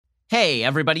Hey,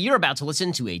 everybody, you're about to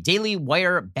listen to a Daily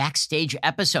Wire Backstage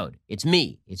episode. It's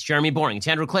me, it's Jeremy Boring, it's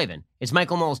Andrew Klavan, it's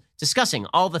Michael Knowles discussing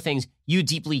all the things you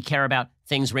deeply care about,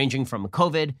 things ranging from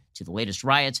COVID to the latest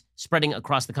riots spreading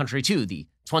across the country to the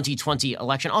 2020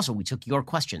 election. Also, we took your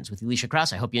questions with Alicia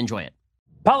Krause. I hope you enjoy it.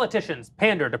 Politicians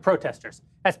pander to protesters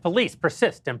as police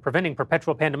persist in preventing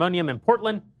perpetual pandemonium in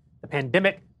Portland. The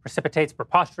pandemic precipitates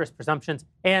preposterous presumptions,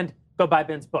 and go buy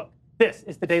Ben's book. This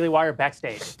is the Daily Wire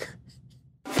Backstage.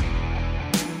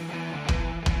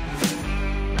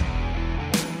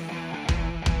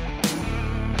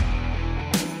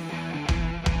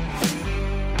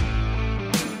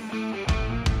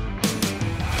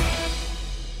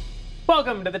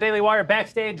 Welcome to the Daily Wire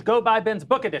Backstage Go Buy Ben's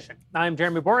Book Edition. I'm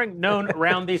Jeremy Boring, known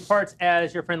around these parts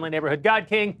as your friendly neighborhood God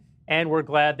King, and we're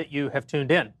glad that you have tuned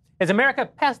in. Is America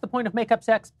past the point of make-up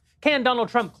sex? Can Donald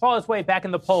Trump claw his way back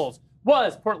in the polls?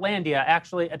 Was Portlandia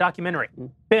actually a documentary?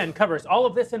 Ben covers all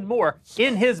of this and more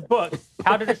in his book,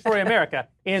 How to Destroy America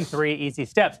in 3 Easy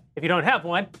Steps. If you don't have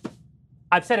one,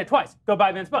 I've said it twice. Go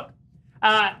buy Ben's book.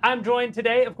 I'm joined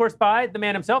today, of course, by the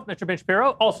man himself, Mr. Ben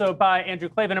Shapiro, also by Andrew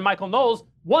Klavan and Michael Knowles,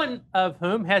 one of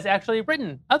whom has actually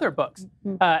written other books,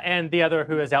 and the other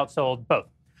who has outsold both.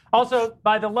 Also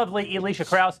by the lovely Alicia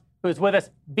Krause, who is with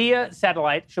us via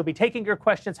satellite. She'll be taking your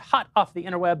questions hot off the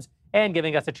interwebs and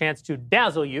giving us a chance to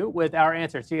dazzle you with our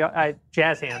answers. See,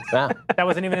 jazz hands. Wow. That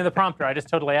wasn't even in the prompter. I just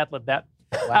totally ad-libbed that.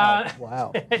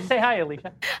 Wow. Say hi,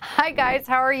 Alicia. Hi, guys.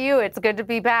 How are you? It's good to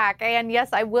be back. And yes,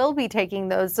 I will be taking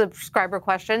those subscriber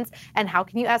questions. And how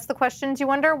can you ask the questions, you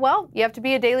wonder? Well, you have to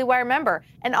be a Daily Wire member,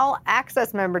 an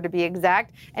all-access member to be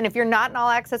exact. And if you're not an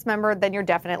all-access member, then you're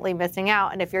definitely missing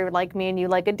out. And if you're like me and you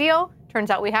like a deal, turns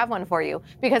out we have one for you,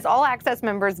 because All Access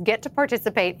members get to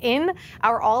participate in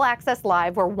our All Access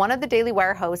Live, where one of the Daily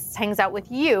Wire hosts hangs out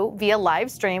with you via live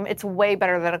stream. It's way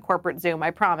better than a corporate Zoom,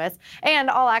 I promise. And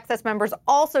All Access members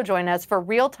also join us for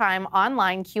real-time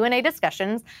online Q&A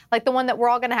discussions, like the one that we're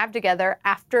all going to have together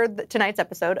after tonight's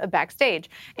episode of Backstage.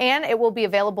 And it will be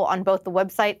available on both the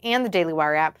website and the Daily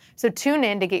Wire app. So tune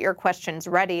in to get your questions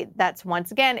ready. That's,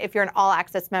 once again, if you're an All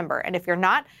Access member. And if you're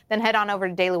not, then head on over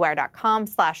to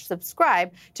dailywire.com/subscribe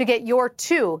to get your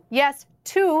two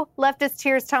Leftist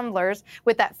Tears tumblers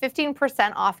with that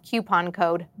 15% off coupon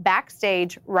code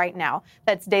Backstage right now.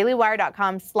 That's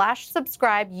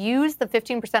dailywire.com/subscribe. Use the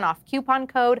 15% off coupon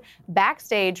code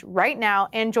Backstage right now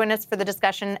and join us for the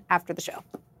discussion after the show.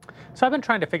 So I've been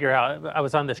trying to figure out, I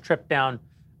was on this trip down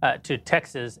to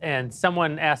Texas, and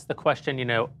someone asked the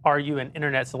question, are you an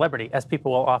internet celebrity, as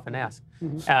people will often ask.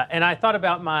 And I thought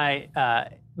about my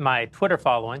Twitter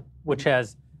following, which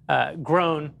has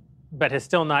grown, but has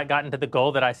still not gotten to the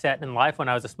goal that I set in life when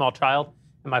I was a small child.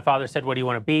 And my father said, what do you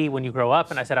want to be when you grow up?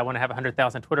 And I said, I want to have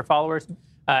 100,000 Twitter followers.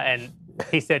 And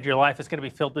he said, your life is going to be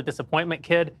filled with disappointment,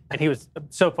 kid. And he was,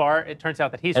 so far, it turns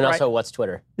out that he's right. And also, what's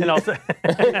Twitter? And also,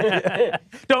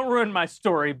 don't ruin my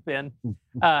story, Ben.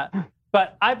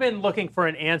 But I've been looking for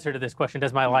an answer to this question,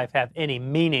 does my life have any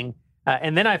meaning?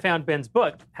 And then I found Ben's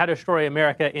book, How to Destroy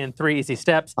America in 3 Easy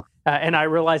Steps, and I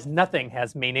realized nothing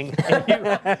has meaning.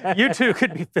 And you too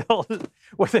could be filled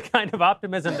with the kind of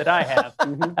optimism that I have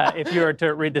if you were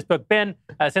to read this book. Ben,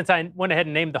 since I went ahead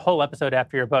and named the whole episode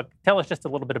after your book, tell us just a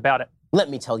little bit about it.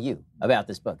 Let me tell you about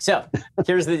this book. So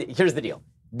here's the deal.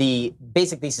 The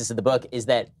basic thesis of the book is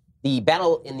that the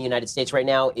battle in the United States right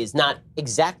now is not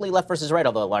exactly left versus right,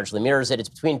 although it largely mirrors it. It's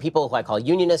between people who I call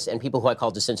unionists and people who I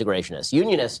call disintegrationists.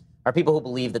 Unionists are people who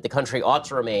believe that the country ought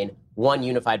to remain one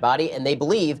unified body, and they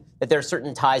believe that there are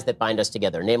certain ties that bind us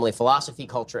together, namely philosophy,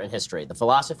 culture, and history. The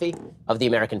philosophy of the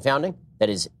American founding that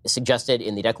is suggested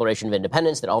in the Declaration of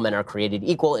Independence, that all men are created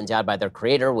equal, endowed by their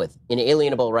creator with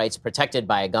inalienable rights, protected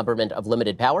by a government of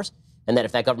limited powers, and that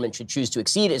if that government should choose to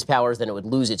exceed its powers, then it would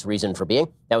lose its reason for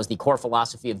being. That was the core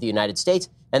philosophy of the United States.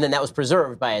 And then that was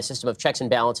preserved by a system of checks and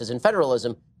balances and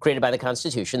federalism created by the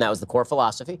Constitution. That was the core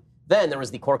philosophy. Then there was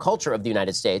the core culture of the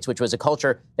United States, which was a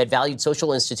culture that valued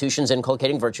social institutions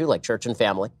inculcating virtue like church and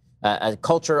family, a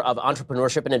culture of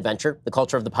entrepreneurship and adventure, the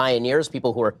culture of the pioneers,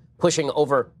 people who were pushing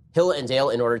over hill and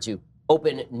dale in order to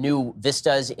open new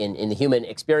vistas in the human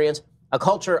experience, a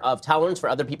culture of tolerance for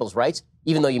other people's rights.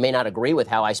 Even though you may not agree with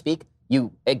how I speak,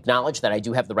 you acknowledge that I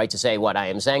do have the right to say what I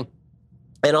am saying.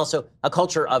 And also a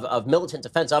culture of militant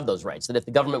defense of those rights, that if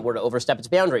the government were to overstep its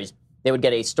boundaries, they would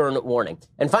get a stern warning.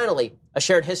 And finally, a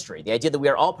shared history, the idea that we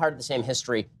are all part of the same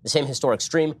history, the same historic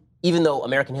stream, even though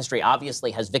American history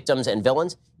obviously has victims and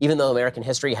villains, even though American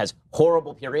history has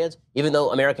horrible periods, even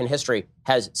though American history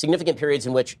has significant periods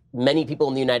in which many people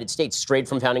in the United States strayed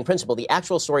from founding principle. The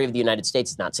actual story of the United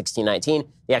States is not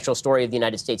 1619. The actual story of the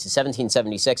United States is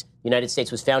 1776. The United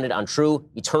States was founded on true,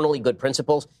 eternally good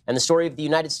principles. And the story of the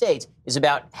United States is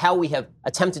about how we have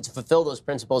attempted to fulfill those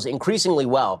principles increasingly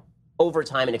well over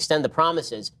time and extend the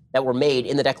promises that were made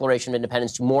in the Declaration of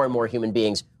Independence to more and more human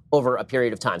beings over a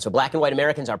period of time. So black and white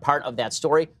Americans are part of that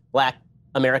story. Black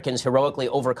Americans heroically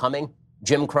overcoming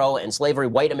Jim Crow and slavery,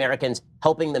 white Americans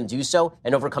helping them do so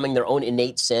and overcoming their own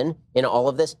innate sin in all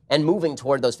of this and moving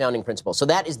toward those founding principles. So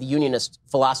that is the unionist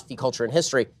philosophy, culture, and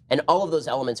history. And all of those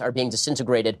elements are being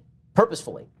disintegrated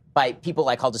purposefully by people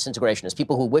I call disintegrationists,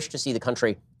 people who wish to see the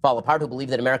country fall apart, who believe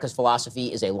that America's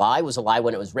philosophy is a lie, was a lie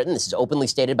when it was written. This is openly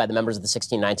stated by the members of the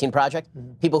 1619 Project.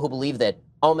 People who believe that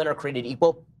all men are created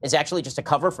equal is actually just a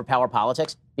cover for power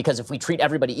politics, because if we treat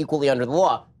everybody equally under the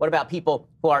law, what about people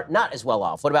who are not as well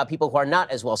off? What about people who are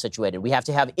not as well situated? We have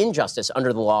to have injustice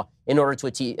under the law in order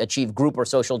to achieve group or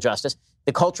social justice.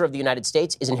 The culture of the United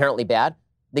States is inherently bad.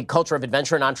 The culture of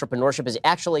adventure and entrepreneurship is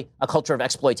actually a culture of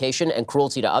exploitation and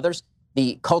cruelty to others.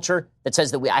 The culture that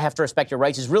says that I have to respect your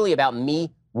rights is really about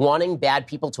me wanting bad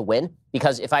people to win,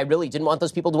 because if I really didn't want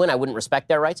those people to win, I wouldn't respect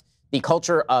their rights. The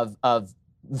culture of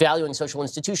valuing social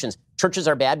institutions. Churches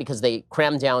are bad because they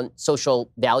cram down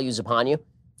social values upon you.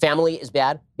 Family is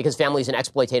bad because family is an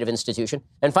exploitative institution.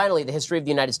 And finally, the history of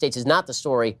the United States is not the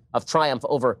story of triumph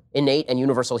over innate and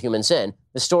universal human sin.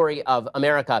 The story of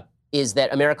America is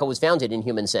that America was founded in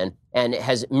human sin and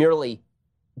has merely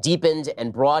deepened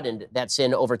and broadened that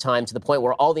sin over time to the point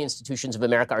where all the institutions of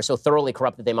America are so thoroughly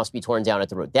corrupt that they must be torn down at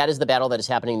the root. That is the battle that is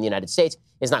happening in the United States.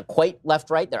 It's not quite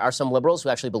left-right. There are some liberals who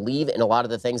actually believe in a lot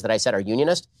of the things that I said are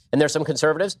unionist, and there's some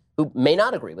conservatives who may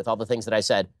not agree with all the things that I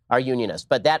said are unionist.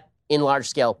 But that, in large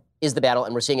scale, is the battle,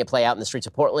 and we're seeing it play out in the streets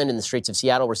of Portland, in the streets of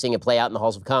Seattle. We're seeing it play out in the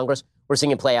halls of Congress. We're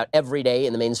seeing it play out every day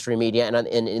in the mainstream media and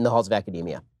in the halls of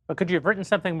academia. But could you have written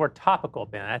something more topical,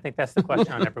 Ben? I think that's the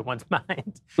question on everyone's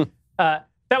mind.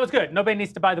 That was good. Nobody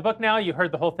needs to buy the book now. You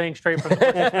heard the whole thing straight from the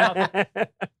horse's mouth.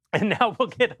 And now we'll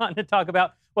get on to talk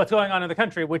about what's going on in the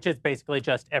country, which is basically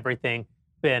just everything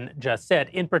Ben just said.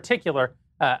 In particular,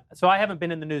 so I haven't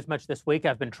been in the news much this week.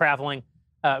 I've been traveling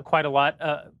quite a lot.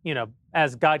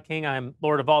 As God King, I'm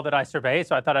Lord of all that I survey,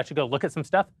 so I thought I should go look at some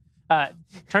stuff.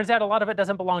 Turns out a lot of it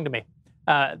doesn't belong to me.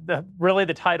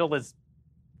 The title is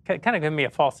kind of giving me a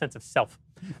false sense of self.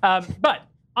 But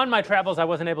on my travels, I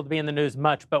wasn't able to be in the news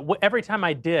much, but every time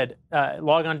I did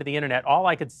log onto the internet, all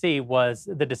I could see was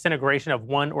the disintegration of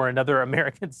one or another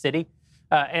American city.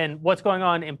 And what's going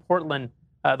on in Portland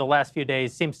the last few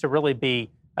days seems to really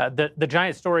be the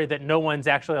giant story that no one's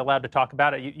actually allowed to talk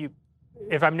about it.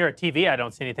 If I'm near a TV, I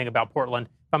don't see anything about Portland.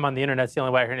 If I'm on the internet, it's the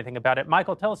only way I hear anything about it.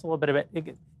 Michael, tell us a little bit about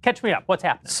it. Catch me up. What's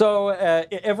happening? So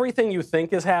everything you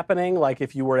think is happening, like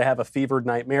if you were to have a fevered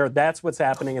nightmare, that's what's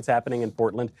happening. It's happening in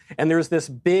Portland. And there's this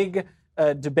big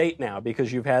debate now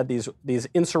because you've had these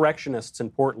insurrectionists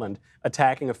in Portland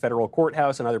attacking a federal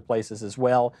courthouse and other places as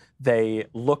well. They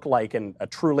look like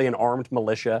truly an armed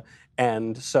militia.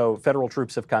 And so federal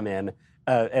troops have come in.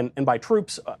 And by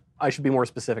troops, I should be more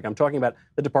specific. I'm talking about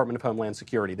the Department of Homeland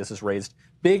Security. This has raised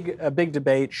a big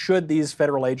debate. Should these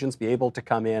federal agents be able to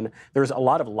come in? There's a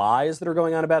lot of lies that are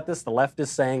going on about this. The left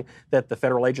is saying that the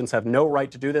federal agents have no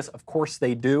right to do this. Of course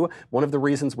they do. One of the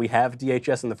reasons we have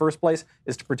DHS in the first place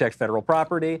is to protect federal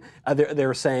property.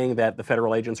 They're saying that the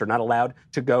federal agents are not allowed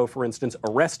to go, for instance,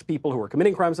 arrest people who are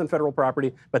committing crimes on federal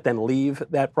property, but then leave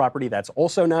that property. That's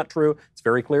also not true. It's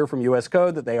very clear from U.S.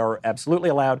 code that they are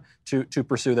absolutely allowed to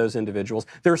pursue those individuals.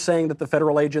 They're saying that the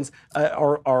federal agents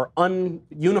are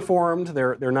ununiformed.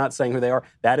 They're not saying who they are.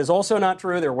 That is also not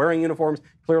true. They're wearing uniforms.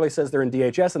 Clearly says they're in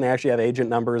DHS, and they actually have agent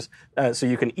numbers, so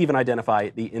you can even identify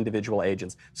the individual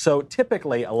agents. So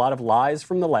typically, a lot of lies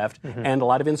from the left and a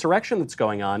lot of insurrection that's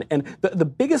going on. And the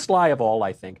biggest lie of all,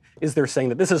 I think, is they're saying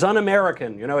that this is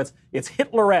un-American. It's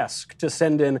Hitler-esque to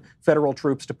send in federal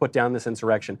troops to put down this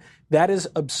insurrection. That is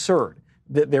absurd.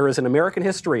 There is an American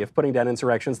history of putting down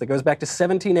insurrections that goes back to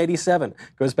 1787,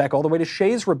 goes back all the way to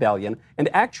Shays' Rebellion.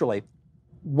 And actually,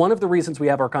 one of the reasons we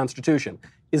have our Constitution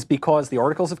is because the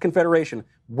Articles of Confederation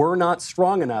were not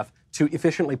strong enough to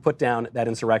efficiently put down that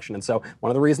insurrection. And so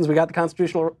one of the reasons we got the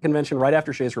Constitutional Convention right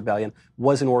after Shays' Rebellion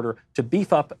was in order to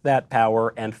beef up that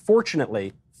power. And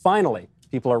fortunately, finally,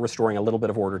 people are restoring a little bit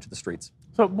of order to the streets.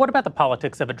 So what about the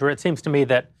politics of it, Drew? It seems to me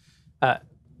that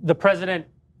the president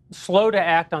slow to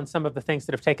act on some of the things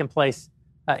that have taken place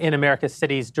in America's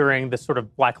cities during the sort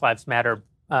of Black Lives Matter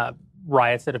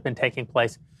riots that have been taking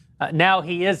place. Now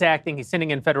he is acting. He's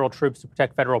sending in federal troops to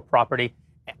protect federal property.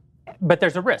 But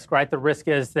there's a risk, right? The risk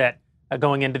is that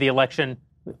going into the election,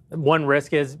 one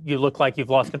risk is you look like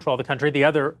you've lost control of the country. The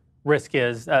other risk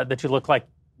is that you look like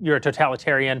you're a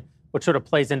totalitarian, which sort of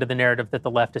plays into the narrative that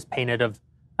the left has painted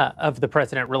of the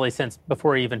president really since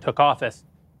before he even took office.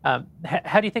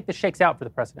 How do you think this shakes out for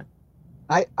the president?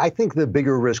 I think the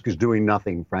bigger risk is doing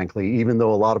nothing, frankly, even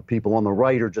though a lot of people on the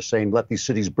right are just saying, let these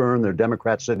cities burn. They're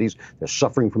Democrat cities. They're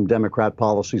suffering from Democrat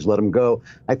policies. Let them go.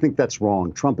 I think that's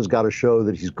wrong. Trump has got to show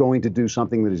that he's going to do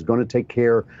something, that he's going to take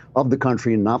care of the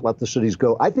country and not let the cities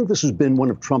go. I think this has been one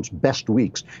of Trump's best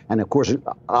weeks. And of course,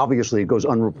 obviously, it goes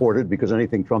unreported because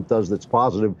anything Trump does that's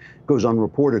positive goes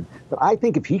unreported. But I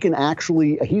think if he can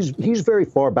actually, he's very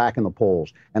far back in the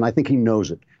polls, and I think he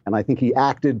knows it. And I think he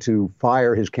acted to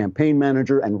fire his campaign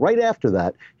manager. And right after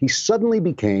that, he suddenly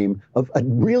became a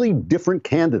really different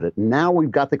candidate. Now we've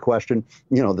got the question,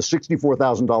 the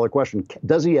 $64,000 question.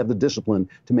 Does he have the discipline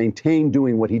to maintain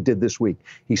doing what he did this week?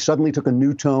 He suddenly took a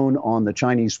new tone on the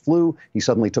Chinese flu. He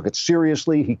suddenly took it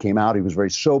seriously. He came out. He was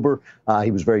very sober. He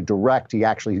was very direct. He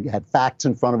actually had facts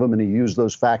in front of him, and he used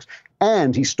those facts.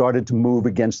 And he started to move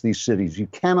against these cities. You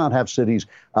cannot have cities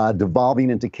devolving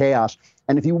into chaos.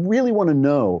 And if you really want to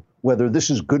know whether this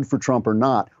is good for Trump or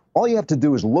not, all you have to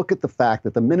do is look at the fact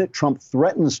that the minute Trump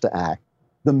threatens to act,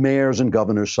 the mayors and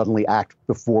governors suddenly act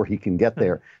before he can get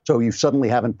there. So you suddenly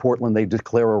have in Portland, they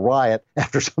declare a riot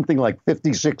after something like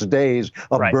 56 days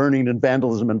of burning and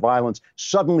vandalism and violence.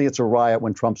 Suddenly it's a riot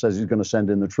when Trump says he's going to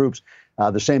send in the troops.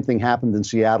 The same thing happened in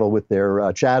Seattle with their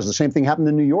Chaz. The same thing happened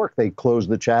in New York. They closed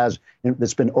the Chaz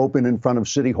that's been open in front of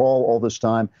City Hall all this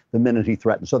time the minute he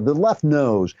threatened. So the left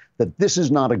knows that this is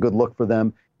not a good look for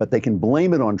them, but they can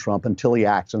blame it on Trump until he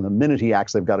acts. And the minute he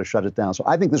acts, they've got to shut it down. So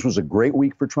I think this was a great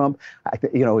week for Trump.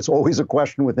 It's always a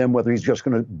question with him whether he's just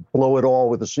going to blow it all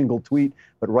with a single tweet.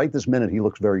 But right this minute, he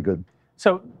looks very good.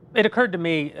 So it occurred to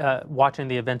me watching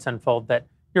the events unfold that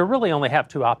you really only have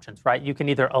two options, right? You can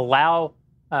either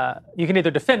you can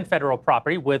either defend federal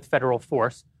property with federal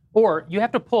force, or you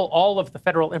have to pull all of the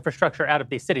federal infrastructure out of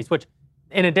these cities, which,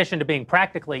 in addition to being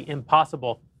practically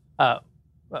impossible,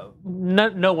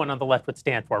 no one on the left would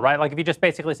stand for, right? Like if you just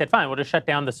basically said, fine, we'll just shut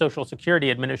down the Social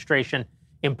Security Administration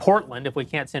in Portland if we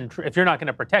can't if you're not going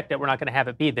to protect it, we're not going to have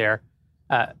it be there.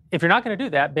 If you're not going to do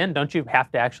that, Ben, don't you have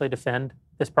to actually defend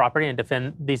this property and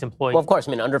defend these employees? Well, of course.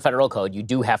 Under federal code, you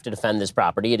do have to defend this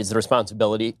property. It is the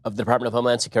responsibility of the Department of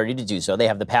Homeland Security to do so. They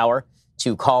have the power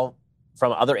to call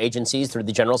from other agencies through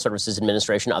the General Services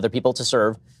Administration, other people to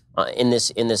serve in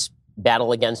this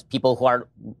battle against people who are,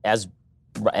 as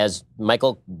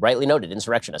Michael rightly noted,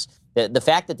 insurrectionists. The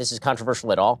fact that this is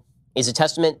controversial at all is a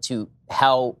testament to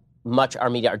how much our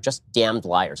media are just damned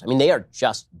liars. They are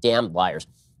just damned liars.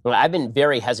 I've been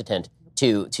very hesitant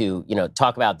to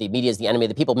talk about the media as the enemy of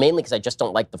the people, mainly because I just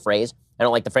don't like the phrase. I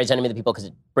don't like the phrase enemy of the people because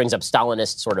it brings up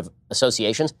Stalinist sort of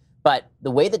associations. But the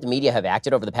way that the media have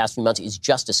acted over the past few months is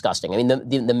just disgusting.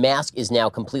 The mask is now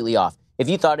completely off. If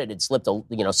you thought it had slipped,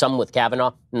 some with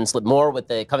Kavanaugh and slipped more with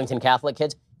the Covington Catholic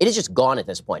kids, it is just gone at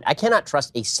this point. I cannot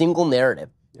trust a single narrative,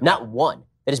 not one,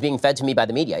 that is being fed to me by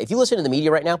the media. If you listen to the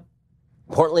media right now,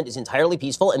 Portland is entirely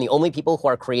peaceful, and the only people who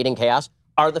are creating chaos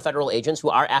are the federal agents who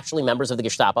are actually members of the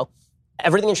Gestapo.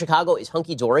 Everything in Chicago is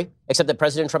hunky-dory, except that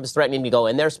President Trump is threatening to go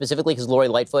in there, specifically because Lori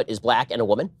Lightfoot is black and a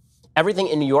woman. Everything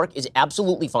in New York is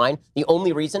absolutely fine. The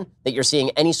only reason that you're seeing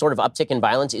any sort of uptick in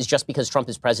violence is just because Trump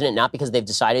is president, not because they've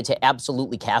decided to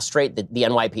absolutely castrate the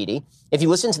NYPD. If you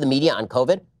listen to the media on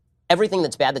COVID, everything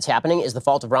that's bad that's happening is the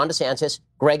fault of Ron DeSantis,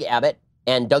 Greg Abbott,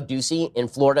 and Doug Ducey in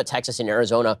Florida, Texas, and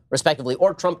Arizona, respectively,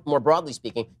 or Trump, more broadly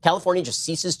speaking. California just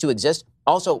ceases to exist.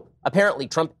 Also, apparently,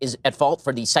 Trump is at fault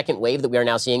for the second wave that we are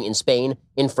now seeing in Spain,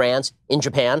 in France, in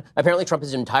Japan. Apparently, Trump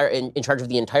is in charge of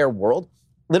the entire world.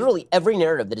 Literally every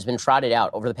narrative that has been trotted out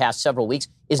over the past several weeks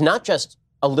is not just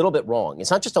a little bit wrong.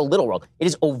 It's not just a little wrong. It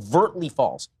is overtly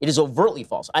false. It is overtly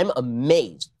false. I'm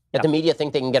amazed that the media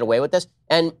think they can get away with this.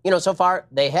 And, so far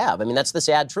they have. That's the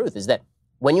sad truth, is that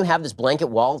when you have this blanket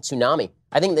wall tsunami,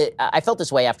 I think that I felt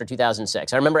this way after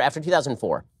 2006. I remember after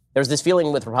 2004, there was this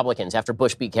feeling with Republicans after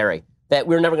Bush beat Kerry that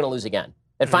we were never going to lose again.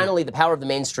 That finally the power of the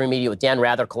mainstream media, with Dan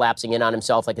Rather collapsing in on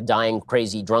himself like a dying,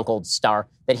 crazy, drunk old star,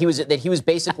 that he was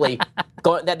basically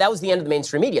going, that was the end of the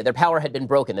mainstream media. Their power had been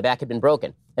broken. The back had been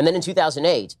broken. And then in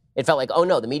 2008, it felt like, oh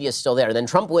no, the media is still there. And then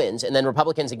Trump wins, and then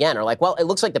Republicans again are like, well, it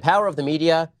looks like the power of the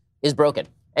media is broken.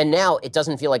 And now it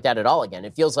doesn't feel like that at all again.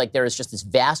 It feels like there is just this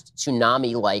vast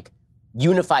tsunami-like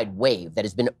unified wave that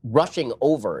has been rushing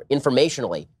over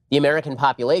informationally the American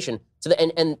population.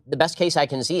 And the best case I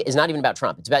can see is not even about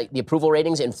Trump. It's about the approval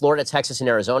ratings in Florida, Texas, and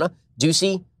Arizona.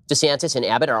 Ducey, DeSantis and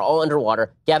Abbott are all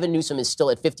underwater. Gavin Newsom is still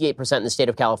at 58% in the state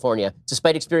of California,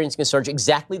 despite experiencing a surge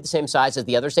exactly the same size as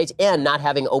the other states and not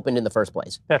having opened in the first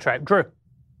place. That's right. Drew.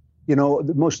 You know,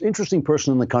 the most interesting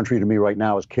person in the country to me right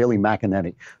now is Kayleigh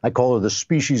McEnany. I call her the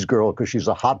species girl because she's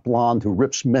a hot blonde who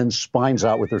rips men's spines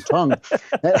out with her tongue.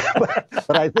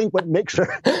 but I think what makes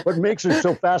her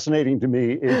so fascinating to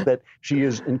me is that she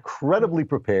is incredibly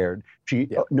prepared. She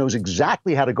knows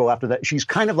exactly how to go after that. She's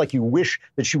kind of like you wish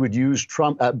that she would use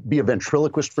Trump, be a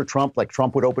ventriloquist for Trump, like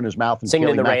Trump would open his mouth and singing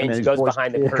in the rain, goes voice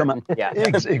behind the curtain. Yeah.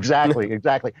 Exactly.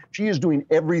 She is doing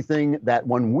everything that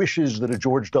one wishes that a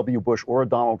George W. Bush or a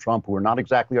Donald Trump, who are not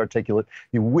exactly articulate,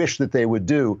 you wish that they would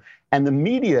do. And the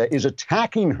media is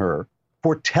attacking her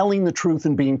for telling the truth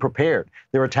and being prepared.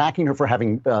 They're attacking her for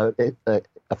having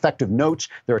effective notes.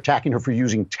 They're attacking her for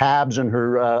using tabs in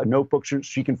her notebooks so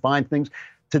she can find things.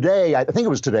 Today, I think it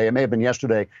was today, it may have been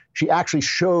yesterday, she actually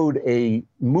showed a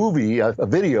movie, a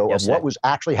video of what was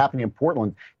actually happening in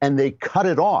Portland, and they cut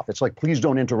it off. It's like, please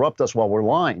don't interrupt us while we're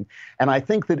lying. And I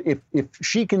think that if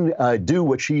she can do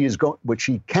what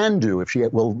she can do, if she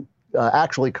will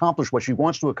actually accomplish what she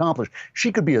wants to accomplish,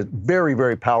 she could be a very,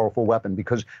 very powerful weapon.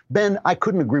 Because Ben, I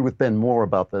couldn't agree with Ben more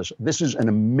about this. This is an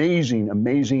amazing,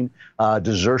 amazing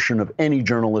desertion of any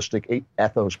journalistic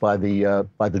ethos by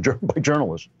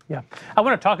journalists. Yeah, I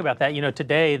want to talk about that. You know,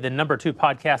 today the number 2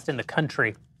 podcast in the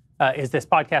country is this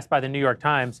podcast by the New York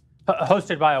Times,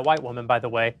 hosted by a white woman, by the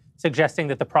way, suggesting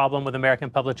that the problem with American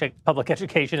public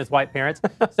education is white parents.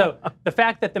 So the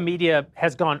fact that the media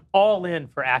has gone all in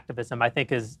for activism, I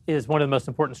think, is one of the most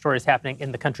important stories happening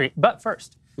in the country. But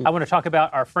first, I want to talk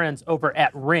about our friends over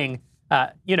at Ring.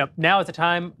 Now is a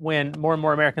time when more and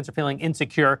more Americans are feeling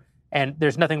insecure, and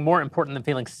there's nothing more important than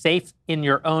feeling safe in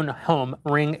your own home.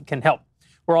 Ring can help.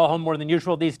 We're all home more than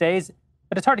usual these days,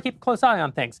 but it's hard to keep a close eye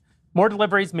on things. More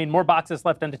deliveries mean more boxes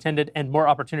left unattended and more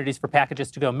opportunities for packages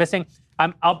to go missing.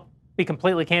 I'll be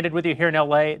completely candid with you. Here in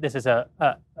LA, this is a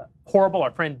horrible.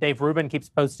 Our friend Dave Rubin keeps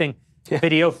posting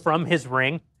video from his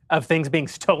Ring of things being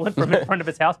stolen from in front of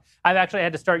his house. I've actually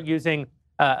had to start using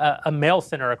a mail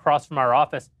center across from our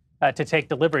office to take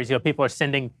deliveries. You know, people are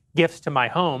sending gifts to my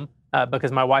home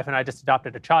because my wife and I just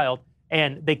adopted a child,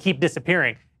 and they keep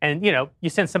disappearing. And, you know,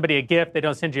 you send somebody a gift, they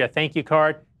don't send you a thank you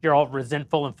card. You're all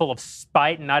resentful and full of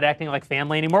spite and not acting like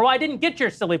family anymore. Well, I didn't get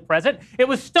your silly present. It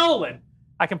was stolen.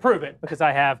 I can prove it because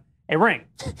I have a Ring.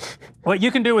 What you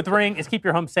can do with Ring is keep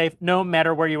your home safe no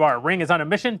matter where you are. Ring is on a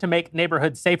mission to make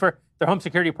neighborhoods safer. Their home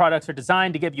security products are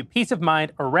designed to give you peace of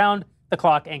mind around the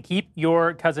clock and keep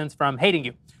your cousins from hating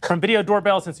you. From video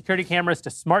doorbells and security cameras to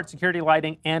smart security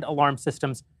lighting and alarm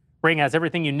systems, Ring has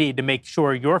everything you need to make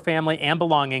sure your family and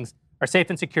belongings are safe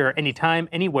and secure anytime,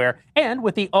 anywhere. And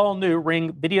with the all-new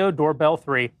Ring Video Doorbell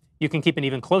 3, you can keep an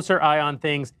even closer eye on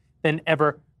things than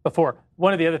ever before.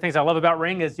 One of the other things I love about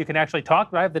Ring is you can actually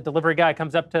talk, right? The delivery guy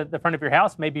comes up to the front of your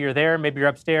house. Maybe you're there, maybe you're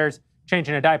upstairs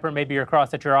changing a diaper, maybe you're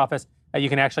across at your office. You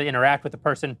can actually interact with the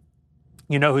person.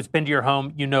 You know who's been to your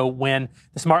home. You know when.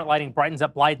 The smart lighting brightens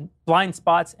up blind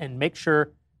spots and makes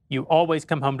sure you always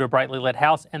come home to a brightly lit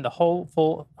house. And the whole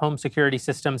full home security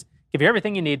systems give you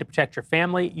everything you need to protect your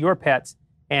family, your pets,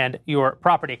 and your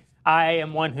property. I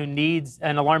am one who needs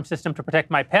an alarm system to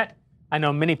protect my pet. I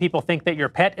know many people think that your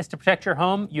pet is to protect your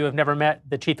home. You have never met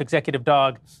the chief executive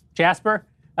dog, Jasper.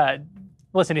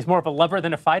 Listen, he's more of a lover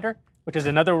than a fighter, which is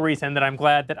another reason that I'm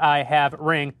glad that I have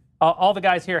Ring. All the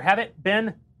guys here have it.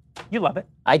 Ben, you love it.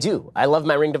 I do. I love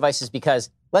my Ring devices because,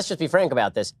 let's just be frank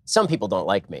about this, some people don't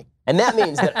like me. And that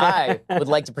means that I would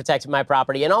like to protect my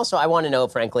property. And also, I want to know,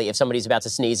 frankly, if somebody's about to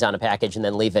sneeze on a package and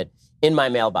then leave it in my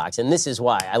mailbox. And this is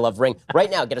why I love Ring. Right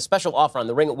now, get a special offer on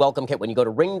the Ring Welcome Kit when you go to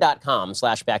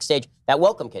ring.com/backstage. That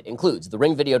Welcome Kit includes the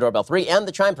Ring Video Doorbell 3 and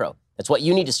the Chime Pro. That's what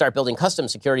you need to start building custom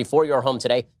security for your home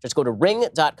today. Just go to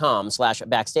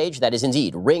ring.com/backstage. That is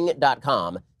indeed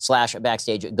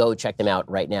ring.com/backstage. Go check them out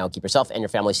right now. Keep yourself and your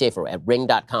family safer at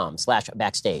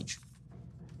ring.com/backstage.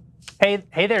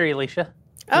 Hey there, Alicia.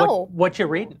 Oh. What you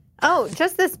reading? Oh,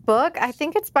 just this book. I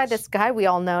think it's by this guy we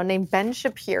all know named Ben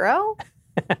Shapiro.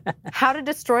 How to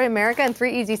Destroy America in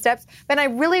 3 Easy Steps. Ben, I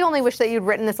really only wish that you'd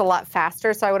written this a lot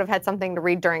faster so I would have had something to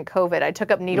read during COVID. I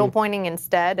took up needle pointing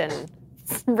instead and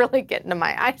it's really getting to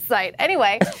my eyesight.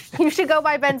 Anyway, you should go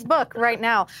buy Ben's book right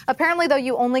now. Apparently, though,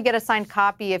 you only get a signed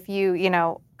copy if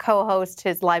you co-host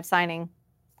his live signing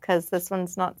because this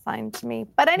one's not signed to me.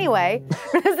 But anyway,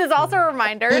 this is also a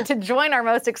reminder to join our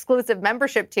most exclusive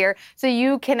membership tier so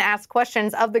you can ask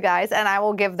questions of the guys, and I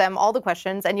will give them all the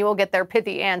questions, and you will get their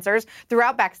pithy answers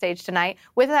throughout Backstage tonight.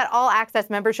 With that all-access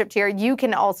membership tier, you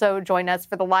can also join us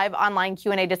for the live online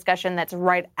Q&A discussion that's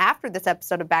right after this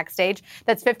episode of Backstage.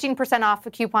 That's 15% off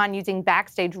a coupon using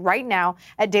Backstage right now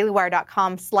at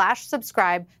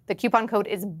dailywire.com/subscribe. The coupon code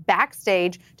is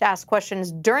Backstage to ask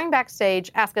questions during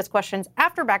Backstage, ask us questions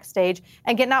after Backstage,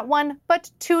 and get not one, but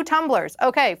 2 tumblers.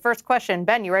 Okay, first question.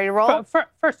 Ben, you ready to roll?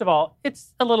 First of all,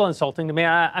 it's a little insulting to me.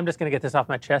 I'm just going to get this off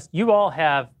my chest. You all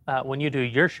have, when you do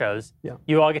your shows,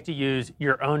 you all get to use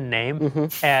your own name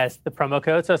as the promo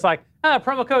code. So it's like,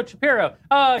 promo code Shapiro,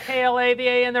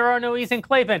 KLAVA, and there are no E's in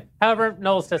Clavin. However,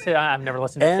 Knowles says it. I've never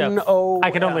listened to the show. N-O.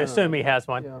 I can only assume he has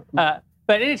one. Yeah.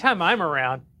 But anytime I'm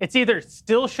around, it's either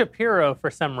still Shapiro for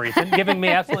some reason, giving me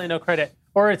absolutely no credit,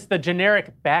 or it's the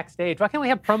generic Backstage. Why can't we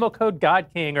have promo code God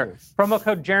King or promo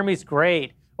code Jeremy's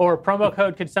Great or promo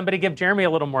code Could Somebody Give Jeremy a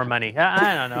Little More Money?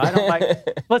 I don't know. I don't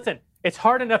like. Listen, it's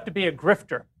hard enough to be a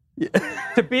grifter.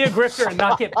 To be a grifter and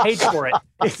not get paid for it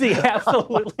is the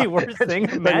absolutely worst thing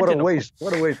imaginable.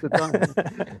 What a waste of time.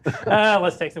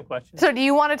 Let's take some questions. So do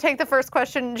you want to take the first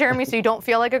question, Jeremy, so you don't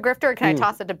feel like a grifter, or can I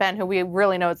toss it to Ben, who we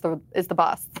really know is the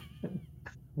boss?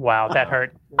 Wow, that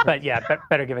hurt. But yeah,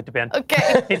 better give it to Ben.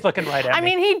 Okay. He's looking right at me. I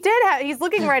mean, he's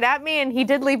looking right at me, and he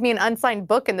did leave me an unsigned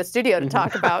book in the studio to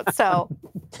talk about. So,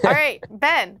 all right,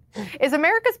 Ben, is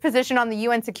America's position on the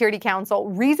UN Security Council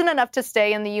reason enough to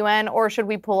stay in the UN, or should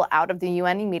we pull out of the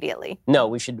UN immediately? No,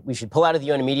 we should pull out of the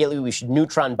UN immediately. We should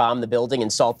neutron bomb the building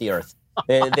and salt the earth.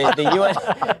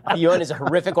 The UN is a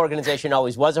horrific organization,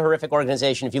 always was a horrific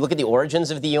organization. If you look at the origins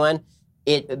of the UN,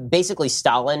 it basically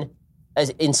Stalin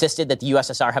insisted that the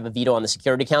USSR have a veto on the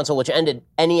Security Council, which ended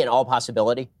any and all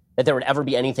possibility that there would ever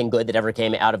be anything good that ever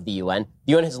came out of the UN.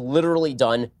 The UN has literally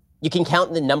done, you can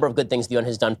count the number of good things the UN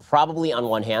has done probably on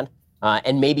one hand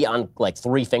and maybe on like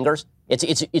 3 fingers.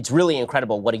 It's really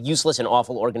incredible what a useless and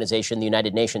awful organization the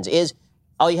United Nations is.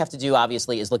 All you have to do,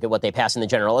 obviously, is look at what they pass in the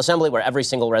General Assembly, where every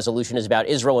single resolution is about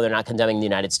Israel, where they're not condemning the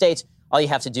United States. All you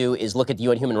have to do is look at the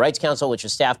UN Human Rights Council, which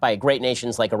is staffed by great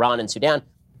nations like Iran and Sudan.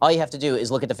 All you have to do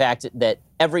is look at the fact that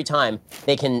every time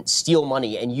they can steal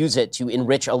money and use it to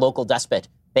enrich a local despot,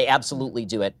 they absolutely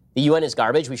do it. The UN is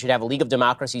garbage. We should have a League of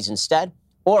Democracies instead,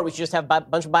 or we should just have a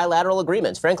bunch of bilateral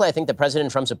agreements. Frankly, I think that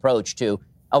President Trump's approach to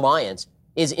alliance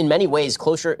is in many ways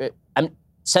closer.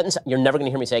 You're never going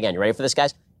to hear me say again. You ready for this,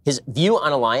 guys? His view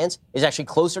on alliance is actually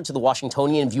closer to the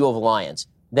Washingtonian view of alliance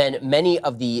than many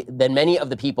of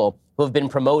the people who have been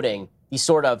promoting the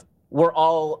sort of we're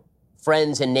all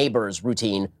friends and neighbors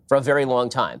routine for a very long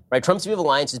time, right? Trump's view of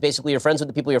alliance is basically you're friends with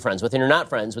the people you're friends with and you're not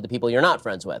friends with the people you're not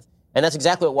friends with. And that's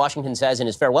exactly what Washington says in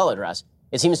his farewell address.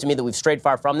 It seems to me that we've strayed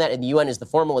far from that, and the UN is the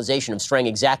formalization of straying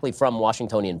exactly from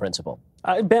Washingtonian principle.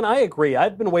 Ben, I agree.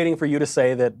 I've been waiting for you to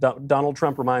say that Donald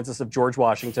Trump reminds us of George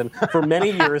Washington for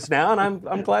many years now, and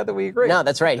I'm glad that we agree. No,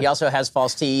 that's right. He also has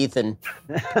false teeth and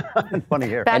funny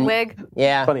hair. Bad wig.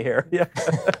 Yeah. Funny hair. Yeah.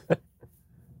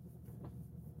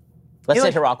 Let's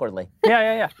sit here awkwardly.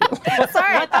 Yeah.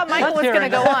 Sorry, I thought Michael was going to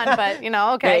go on, but,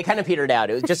 okay. Yeah, it kind of petered out.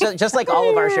 It was just like all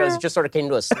of our shows, it just sort of came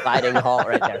to a sliding halt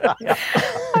right there. Yeah.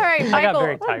 All right, Michael. I got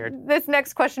very tired. This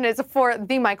next question is for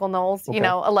the Michael Knowles,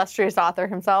 illustrious author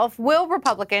himself. Will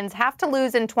Republicans have to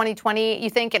lose in 2020, you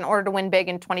think, in order to win big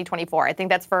in 2024? I think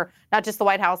that's for not just the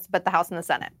White House, but the House and the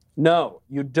Senate. No,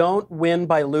 you don't win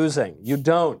by losing. You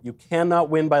don't. You cannot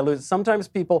win by losing. Sometimes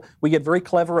we get very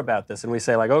clever about this, and we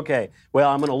say, like, okay, well,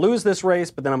 I'm going to lose this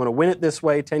race, but then I'm going to win it this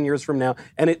way 10 years from now.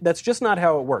 And that's just not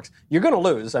how it works. You're going to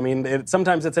lose. I mean,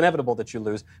 sometimes it's inevitable that you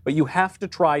lose, but you have to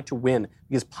try to win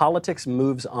because politics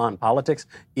moves on. Politics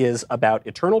is about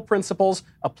eternal principles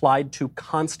applied to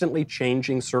constantly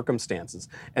changing circumstances.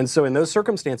 And so in those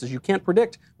circumstances, you can't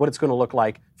predict what it's going to look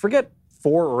like. Forget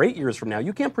 4 or 8 years from now.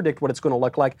 You can't predict what it's going to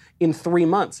look like in 3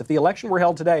 months. If the election were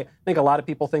held today, I think a lot of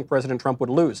people think President Trump would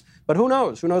lose. But who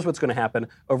knows? Who knows what's going to happen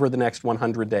over the next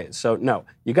 100 days? So no,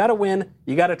 you got to win.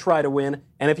 You got to try to win.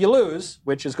 And if you lose,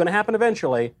 which is going to happen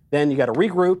eventually, then you got to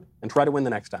regroup and try to win the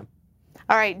next time.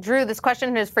 All right, Drew, this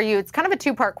question is for you. It's kind of a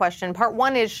 2-part question. Part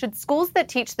 1 is, should schools that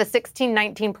teach the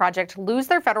 1619 Project lose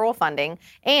their federal funding?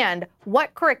 And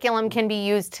what curriculum can be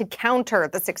used to counter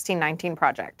the 1619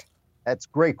 Project? That's a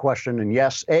great question. And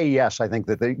yes, I think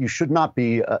that you should not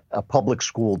be a public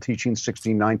school teaching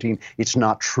 1619. It's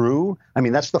not true. I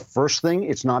mean, that's the first thing.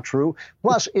 It's not true.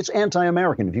 Plus, it's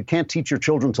anti-American. If you can't teach your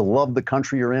children to love the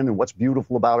country you're in and what's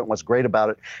beautiful about it, what's great about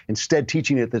it, instead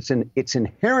teaching it it's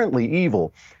inherently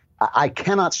evil, I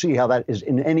cannot see how that is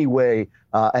in any way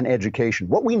an education.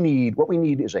 What we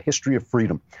need is a history of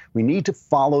freedom. We need to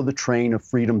follow the train of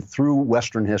freedom through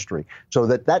Western history, so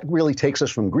that really takes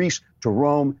us from Greece to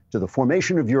Rome to the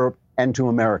formation of Europe and to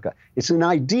America. It's an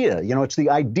idea, it's the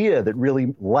idea that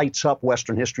really lights up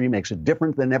Western history, makes it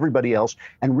different than everybody else,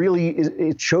 and really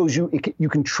it shows you, you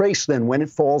can trace then when it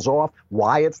falls off,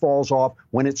 why it falls off,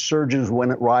 when it surges,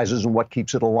 when it rises, and what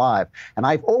keeps it alive. And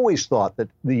I've always thought that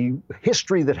the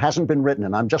history that hasn't been written,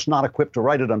 and I'm just not equipped to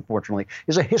write it, unfortunately,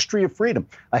 is a history of freedom,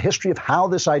 a history of how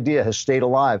this idea has stayed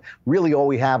alive. Really, all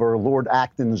we have are Lord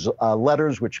Acton's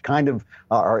letters, which kind of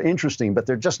are interesting, but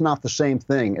they're just not the same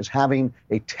thing as having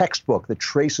a textbook that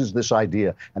traces this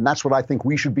idea. And that's what I think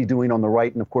we should be doing on the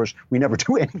right. And of course, we never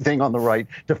do anything on the right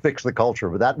to fix the culture,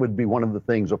 but that would be one of the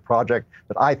things, a project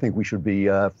that I think we should be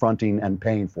fronting and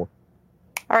paying for.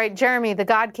 All right, Jeremy, the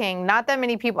God King. Not that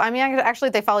many people. I mean, actually,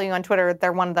 they follow you on Twitter.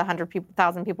 They're one of the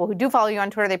 100,000 people who do follow you on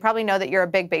Twitter. They probably know that you're a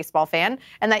big baseball fan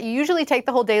and that you usually take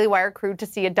the whole Daily Wire crew to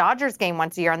see a Dodgers game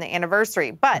once a year on the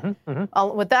anniversary. But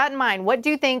with that in mind, what do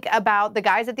you think about the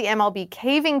guys at the MLB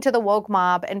caving to the woke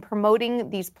mob and promoting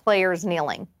these players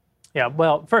kneeling? Yeah,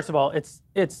 well, first of all,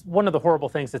 it's one of the horrible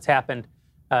things that's happened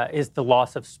is the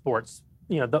loss of sports.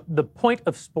 The point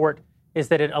of sport is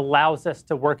that it allows us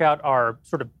to work out our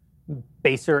sort of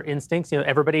baser instincts.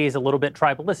 Everybody is a little bit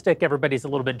tribalistic, everybody's a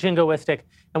little bit jingoistic,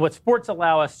 and what sports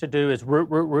allow us to do is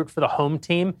root for the home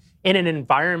team in an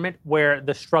environment where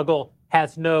the struggle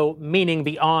has no meaning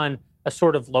beyond a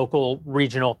sort of local,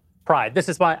 regional pride. This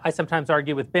is why I sometimes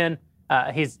argue with Ben.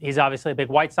 He's obviously a big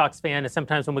White Sox fan, and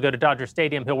sometimes when we go to Dodger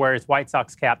Stadium, he'll wear his White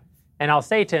Sox cap, and I'll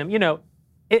say to him,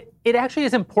 it actually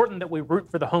is important that we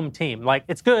root for the home team. Like,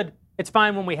 it's good, it's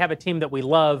fine when we have a team that we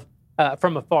love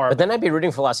from afar. But then I'd be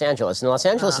rooting for Los Angeles, and Los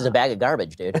Angeles is a bag of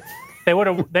garbage, dude. They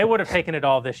would have taken it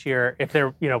all this year if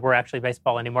there were actually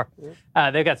baseball anymore.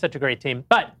 They've got such a great team.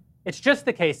 But it's just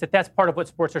the case that that's part of what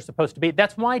sports are supposed to be.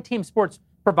 That's why team sports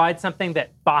provide something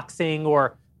that boxing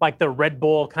or like the Red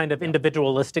Bull kind of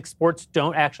individualistic sports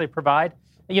don't actually provide.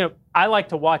 I like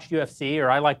to watch UFC, or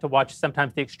I like to watch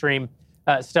sometimes the extreme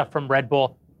stuff from Red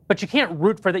Bull, but you can't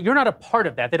root for that. You're not a part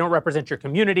of that. They don't represent your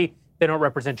community. They don't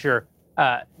represent your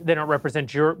they're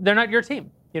not your team.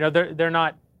 They're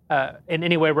not in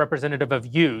any way representative of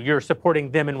you. You're supporting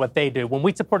them in what they do. When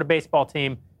we support a baseball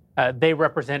team, they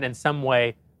represent in some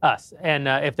way us. And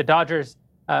if the Dodgers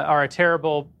are a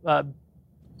terrible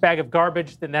bag of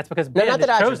garbage, then that's because Ben not the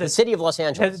Dodgers, chosen, the city of Los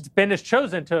Angeles. Ben has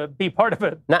chosen to be part of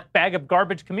a bag of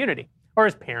garbage community, or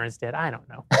his parents did. I don't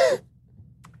know.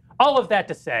 All of that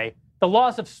to say, the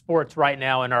loss of sports right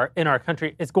now in our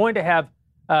country is going to have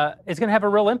a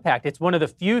real impact. It's one of the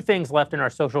few things left in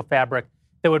our social fabric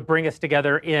that would bring us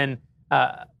together in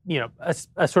a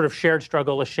sort of shared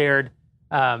struggle, a shared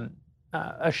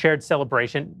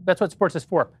celebration. That's what sports is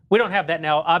for. We don't have that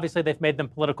now. Obviously, they've made them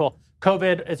political.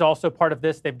 COVID is also part of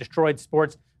this. They've destroyed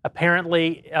sports.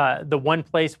 Apparently, the one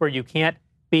place where you can't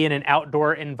be in an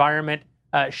outdoor environment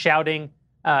shouting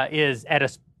is at a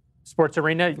sports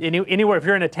arena. Anywhere, if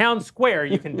you're in a town square,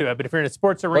 you can do it. But if you're in a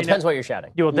sports arena, well, it depends what you're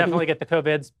shouting. You will definitely get the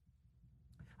COVIDs.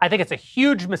 I think it's a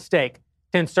huge mistake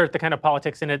to insert the kind of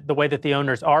politics in it the way that the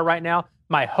owners are right now.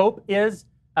 My hope is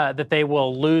that they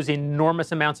will lose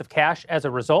enormous amounts of cash as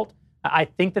a result. I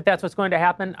think that that's what's going to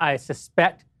happen. I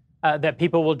suspect that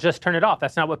people will just turn it off.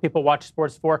 That's not what people watch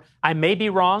sports for. I may be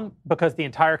wrong because the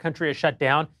entire country is shut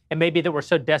down. It may be that we're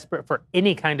so desperate for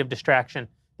any kind of distraction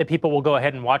that people will go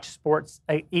ahead and watch sports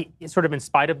sort of in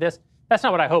spite of this. That's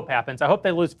not what I hope happens. I hope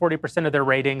they lose 40% of their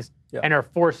ratings and are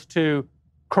forced to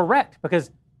correct,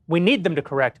 because we need them to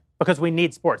correct, because we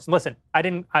need sports. And listen,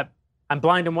 I'm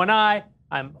blind in one eye.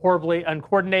 I'm horribly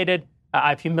uncoordinated.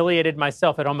 I've humiliated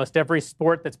myself at almost every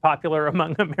sport that's popular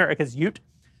among America's youth.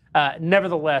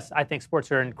 Nevertheless, I think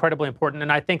sports are incredibly important.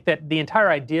 And I think that the entire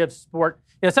idea of sport,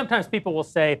 sometimes people will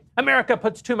say, America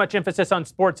puts too much emphasis on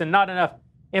sports and not enough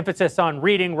emphasis on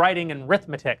reading, writing, and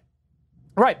arithmetic.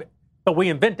 Right, but we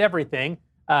invent everything.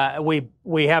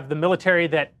 We have the military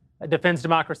that defends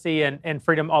democracy and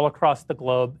freedom all across the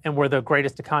globe, and we're the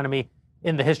greatest economy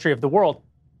in the history of the world.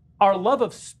 Our love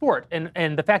of sport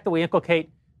and the fact that we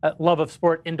inculcate love of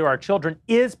sport into our children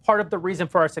is part of the reason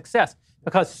for our success,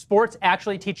 because sports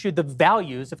actually teach you the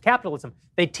values of capitalism.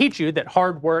 They teach you that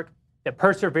hard work, that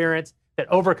perseverance, that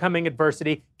overcoming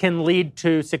adversity can lead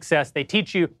to success. They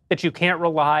teach you that you can't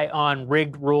rely on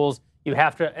rigged rules. You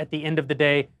have to, at the end of the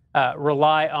day,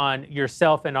 rely on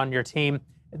yourself and on your team.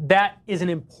 That is an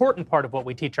important part of what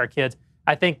we teach our kids.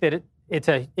 I think that it's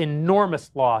an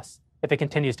enormous loss if it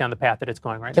continues down the path that it's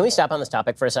going right Can now. we stop on this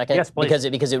topic for a second? Yes, please.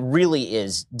 Because it really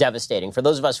is devastating for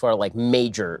those of us who are like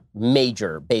major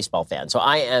baseball fans. So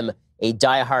I am a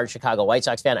diehard Chicago White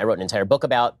Sox fan. I wrote an entire book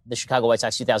about the Chicago White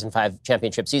Sox 2005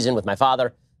 championship season with my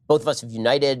father. Both of us have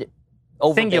united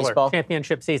over Singular baseball.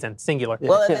 championship season, singular.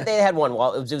 Well, they had one.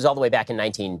 Well, it was all the way back in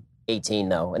 1918,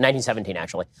 though, 1917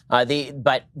 actually.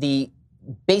 But the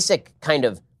basic kind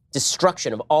of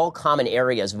destruction of all common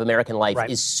areas of American life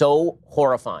is so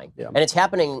horrifying. Yeah. And it's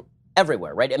happening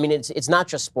everywhere, right? I mean, it's not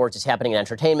just sports. It's happening in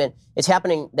entertainment. It's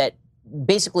happening that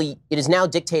basically it is now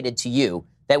dictated to you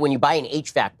that when you buy an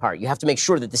HVAC part, you have to make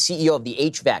sure that the CEO of the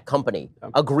HVAC company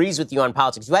agrees with you on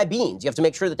politics. You buy beans. You have to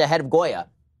make sure that the head of Goya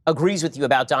agrees with you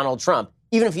about Donald Trump,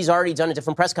 even if he's already done a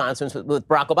different press conference with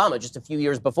Barack Obama just a few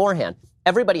years beforehand.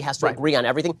 Everybody has to agree on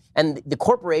everything. And the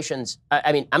corporations,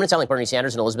 I mean, I'm going to sound like Bernie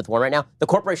Sanders and Elizabeth Warren right now. The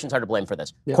corporations are to blame for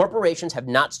this. Yeah. Corporations have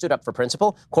not stood up for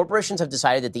principle. Corporations have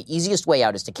decided that the easiest way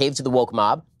out is to cave to the woke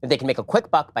mob. If they can make a quick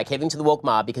buck by caving to the woke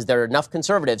mob because there are enough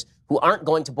conservatives who aren't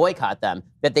going to boycott them,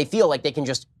 that they feel like they can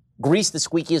just grease the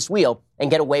squeakiest wheel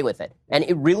and get away with it. And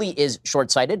it really is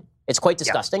short-sighted. It's quite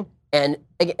disgusting. Yeah. And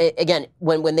again,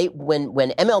 when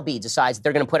MLB decides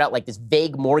they're going to put out like this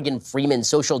vague Morgan Freeman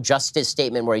social justice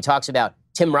statement where he talks about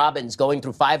Tim Robbins going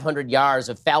through 500 yards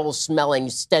of foul-smelling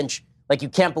stench, like you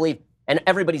can't believe, and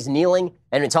everybody's kneeling,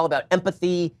 and it's all about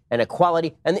empathy and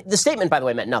equality. And the statement, by the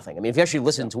way, meant nothing. I mean, if you actually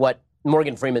listen to what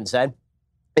Morgan Freeman said,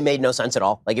 it made no sense at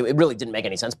all. Like it really didn't make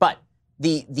any sense. But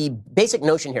the basic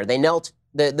notion here, they knelt.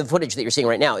 The footage that you're seeing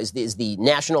right now is the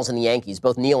Nationals and the Yankees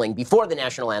both kneeling before the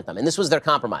national anthem. And this was their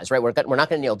compromise, right? We're not going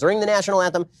to kneel during the national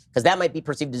anthem because that might be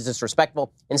perceived as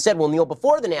disrespectful. Instead, we'll kneel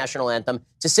before the national anthem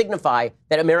to signify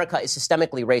that America is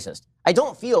systemically racist. I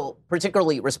don't feel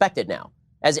particularly respected now.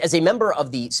 As a member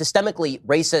of the systemically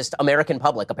racist American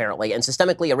public, apparently, and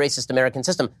systemically a racist American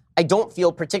system, I don't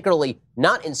feel particularly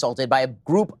not insulted by a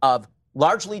group of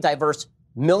largely diverse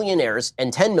millionaires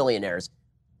and 10 millionaires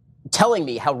telling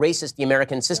me how racist the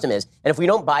American system is. And if we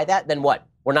don't buy that, then what?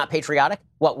 We're not patriotic?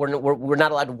 What? We're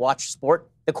not allowed to watch sport?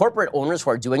 The corporate owners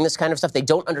who are doing this kind of stuff, they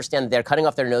don't understand that they're cutting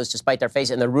off their nose to spite their face,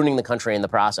 and they're ruining the country in the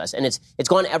process. And it's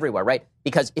gone everywhere, right?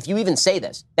 Because if you even say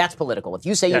this, that's political. If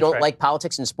you say you don't like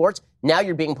politics and sports, now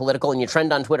you're being political, and you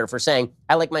trend on Twitter for saying,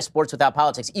 I like my sports without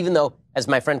politics, even though, as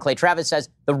my friend Clay Travis says,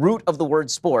 the root of the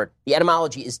word sport, the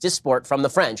etymology is disport from the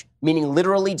French, meaning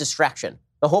literally distraction.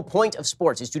 The whole point of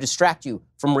sports is to distract you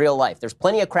from real life. There's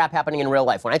plenty of crap happening in real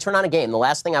life. When I turn on a game, the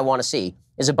last thing I want to see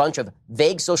is a bunch of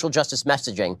vague social justice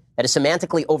messaging that is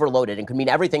semantically overloaded and could mean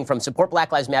everything from support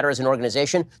Black Lives Matter as an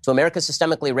organization to America's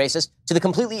systemically racist to the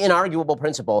completely inarguable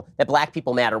principle that black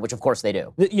people matter, which of course they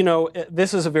do. You know,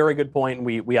 this is a very good point,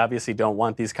 and we obviously don't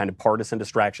want these kind of partisan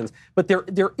distractions. But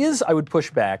there is, I would push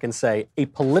back and say, a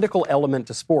political element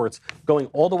to sports going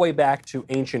all the way back to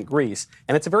ancient Greece.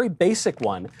 And it's a very basic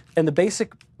one. And the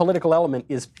basic political element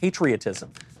is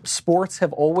patriotism. Sports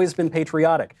have always been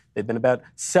patriotic. They've been about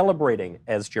celebrating,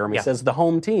 as Jeremy says, the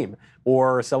home team,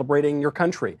 or celebrating your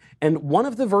country. And one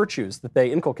of the virtues that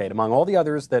they inculcate, among all the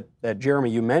others that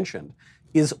Jeremy, you mentioned,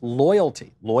 is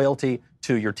loyalty. Loyalty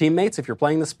to your teammates if you're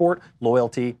playing the sport,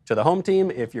 loyalty to the home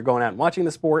team if you're going out and watching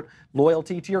the sport,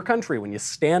 loyalty to your country when you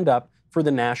stand up for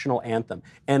the national anthem.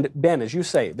 And Ben, as you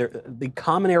say, the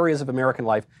common areas of American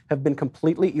life have been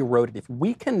completely eroded. If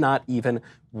we cannot even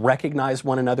recognize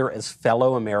one another as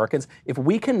fellow Americans, if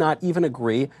we cannot even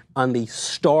agree on the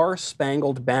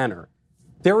Star-Spangled Banner,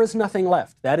 there is nothing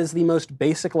left. That is the most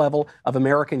basic level of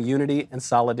American unity and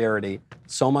solidarity.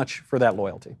 So much for that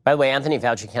loyalty. By the way, Anthony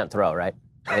Fauci can't throw, right?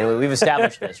 I mean, we've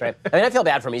established this, right? I mean, I feel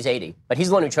bad for him. He's 80, but he's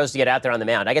the one who chose to get out there on the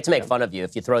mound. I get to make fun of you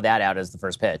if you throw that out as the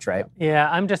first pitch, right? Yeah,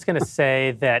 I'm just going to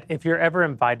say that if you're ever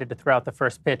invited to throw out the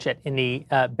first pitch at any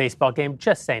baseball game,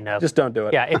 just say no. Just don't do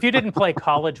it. Yeah, if you didn't play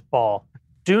college ball,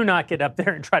 do not get up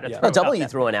there and try to throw it W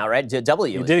threw one out, right?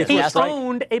 W. He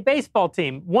owned a baseball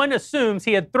team. One assumes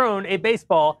he had thrown a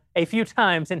baseball a few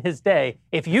times in his day.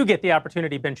 If you get the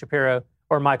opportunity, Ben Shapiro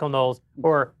or Michael Knowles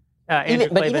or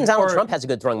even Donald Trump has a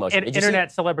good throwing motion.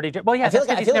 Internet celebrity. Well, yeah, that's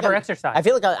because he's never exercised. I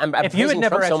feel like I'm if you had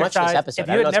never Trump so much this episode. If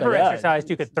you had never exercised,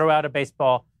 you could throw out a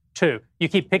baseball too. You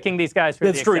keep picking these guys for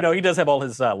That's true. No, he does have all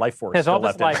his life force. He has all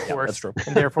his life force. That's true.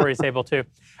 And therefore he's able to.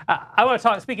 I want to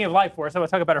talk, speaking of life force, I want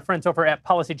to talk about our friends over at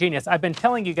Policy Genius. I've been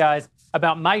telling you guys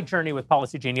about my journey with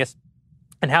Policy Genius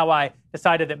and how I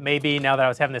decided that maybe now that I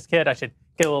was having this kid, I should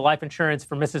get a little life insurance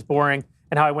for Mrs. Boring,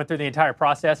 and how I went through the entire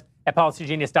process at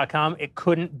policygenius.com. It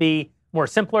couldn't be more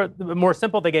simple.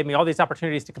 They gave me all these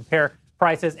opportunities to compare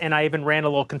prices, and I even ran a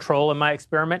little control in my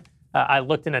experiment. I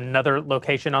looked in another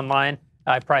location online.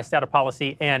 I priced out a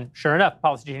policy, and sure enough,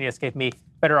 Policy Genius gave me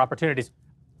better opportunities.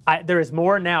 there is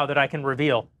more now that I can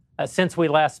reveal. Since we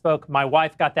last spoke, my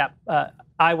wife got that.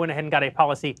 I went ahead and got a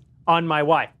policy on my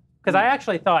wife because I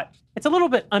actually thought it's a little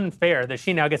bit unfair that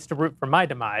she now gets to root for my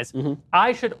demise.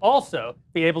 I should also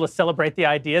be able to celebrate the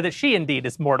idea that she indeed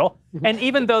is mortal. And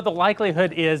even though the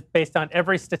likelihood is, based on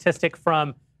every statistic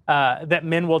from that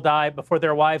men will die before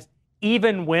their wives,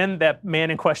 even when that man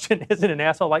in question isn't an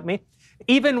asshole like me,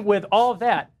 even with all of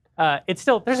that, it's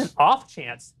still, there's an off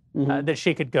chance that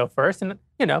she could go first. And,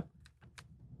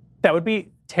 that would be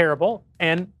terrible.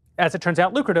 And as it turns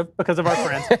out, lucrative because of our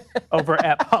friends over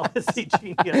at Policy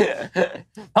Genius.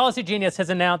 Policy Genius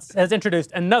has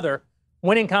introduced another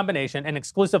winning combination, an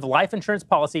exclusive life insurance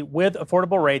policy with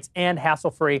affordable rates and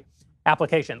hassle-free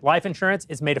application. Life insurance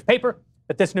is made of paper,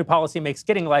 but this new policy makes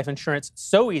getting life insurance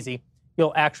so easy,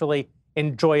 you'll actually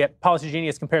enjoy it. Policy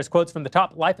Genius compares quotes from the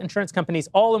top life insurance companies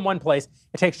all in one place.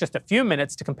 It takes just a few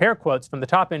minutes to compare quotes from the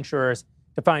top insurers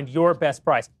to find your best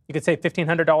price. You could save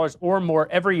 $1,500 or more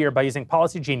every year by using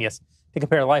Policy Genius to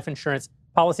compare life insurance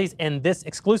policies, and this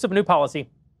exclusive new policy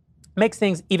makes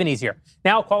things even easier.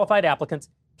 Now, qualified applicants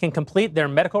can complete their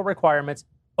medical requirements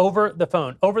over the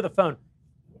phone. Over the phone.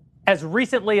 As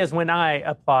recently as when I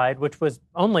applied, which was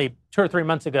only 2 or 3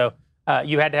 months ago,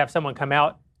 you had to have someone come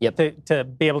out to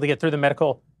be able to get through the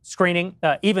medical screening.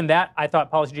 Even that, I thought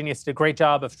Policy Genius did a great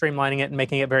job of streamlining it and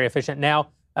making it very efficient. Now,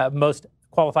 most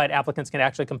qualified applicants can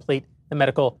actually complete the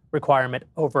medical requirement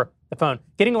over the phone.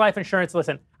 Getting life insurance,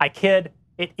 listen, I kid,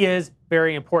 it is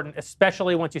very important,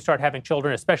 especially once you start having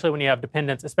children, especially when you have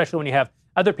dependents, especially when you have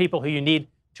other people who you need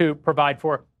to provide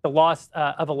for. The loss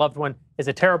of a loved one is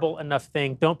a terrible enough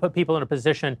thing. Don't put people in a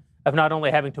position of not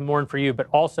only having to mourn for you, but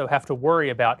also have to worry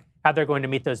about how they're going to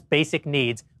meet those basic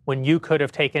needs when you could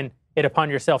have taken it upon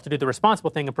yourself to do the responsible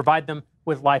thing and provide them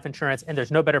with life insurance. And there's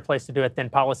no better place to do it than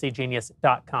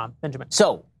policygenius.com. Benjamin.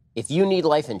 So if you need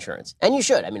life insurance, and you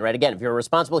should, right, again, if you're a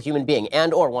responsible human being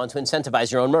and or want to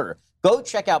incentivize your own murder, go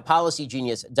check out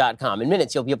policygenius.com. In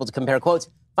minutes, you'll be able to compare quotes,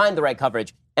 find the right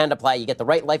coverage, and apply. You get the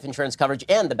right life insurance coverage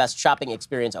and the best shopping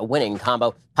experience, a winning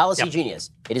combo. Policy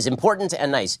Genius. It is important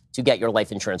and nice to get your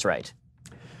life insurance right.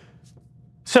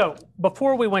 So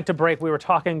before we went to break, we were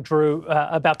talking, Drew,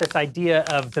 about this idea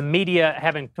of the media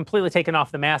having completely taken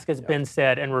off the mask, as Ben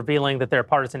said, and revealing that they're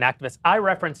partisan activists. I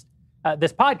referenced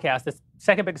this podcast, this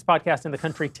second biggest podcast in the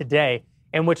country today,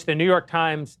 in which the New York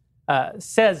Times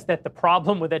says that the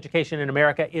problem with education in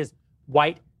America is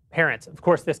white parents. Of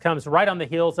course, this comes right on the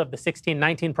heels of the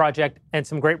 1619 Project, and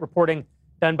some great reporting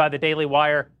done by the Daily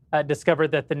Wire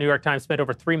discovered that the New York Times spent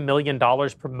over $3 million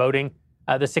promoting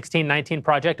the 1619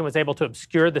 Project and was able to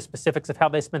obscure the specifics of how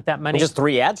they spent that money. And just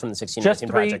 3 ads from the 1619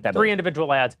 Project. Just three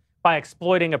individual ads by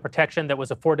exploiting a protection that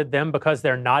was afforded them because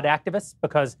they're not activists,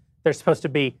 because they're supposed to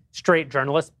be straight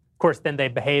journalists. Of course, then they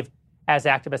behave as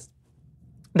activists.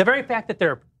 The very fact that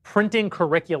they're printing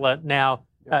curricula now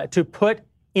to put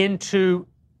into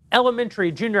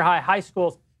elementary, junior high, high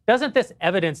schools, doesn't this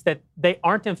evidence that they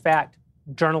aren't, in fact,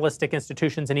 journalistic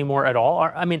institutions anymore at all?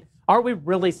 Are we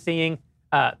really seeing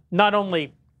not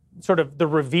only sort of the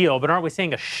reveal, but aren't we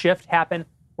seeing a shift happen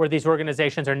where these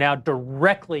organizations are now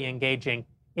directly engaging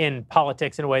in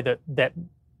politics in a way that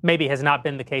maybe has not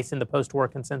been the case in the post-war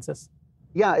consensus?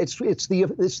 Yeah, it's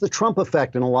the Trump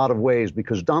effect in a lot of ways,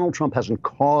 because Donald Trump hasn't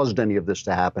caused any of this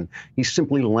to happen. He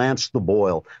simply lanced the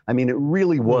boil. It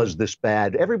really was this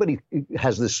bad. Everybody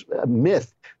has this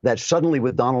myth that suddenly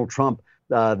with Donald Trump,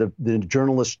 the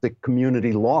journalistic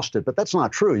community lost it, but that's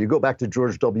not true. You go back to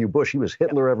George W. Bush; he was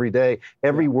Hitler every day.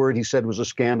 Every word he said was a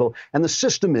scandal. And the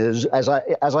system is, as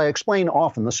I explain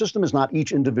often, the system is not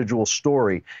each individual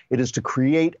story. It is to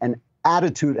create an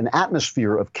attitude, an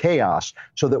atmosphere of chaos,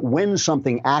 so that when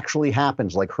something actually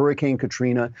happens, like Hurricane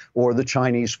Katrina or the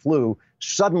Chinese flu,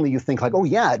 suddenly you think like, oh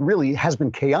yeah, it really has been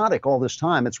chaotic all this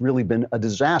time. It's really been a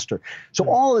disaster. So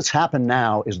all that's happened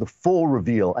now is the full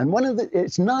reveal. And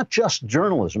it's not just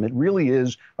journalism. It really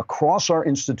is across our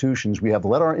institutions. We have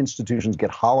let our institutions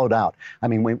get hollowed out.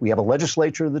 We have a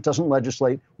legislature that doesn't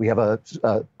legislate. We have a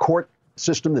court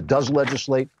system that does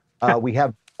legislate. We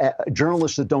have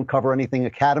journalists that don't cover anything,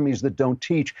 academies that don't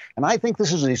teach. And I think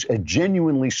this is a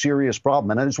genuinely serious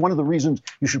problem. And it's one of the reasons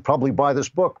you should probably buy this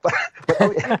book. But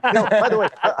by the way,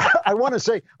 I want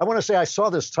to say I saw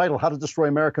this title, How to Destroy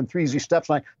America in 3 Easy Steps,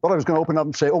 and I thought I was going to open up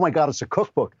and say, oh my God, it's a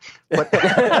cookbook. But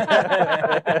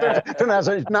turns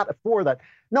out it's not for that.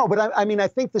 No, but I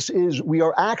think we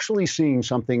are actually seeing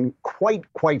something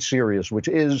quite serious, which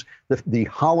is the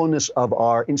hollowness of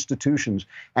our institutions.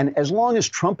 And as long as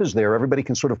Trump is there, everybody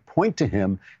can sort of point to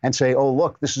him and say, oh,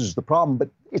 look, this is the problem. But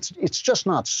it's just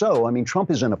not so.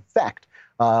 Trump is an effect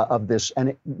of this.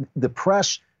 And the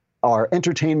press, our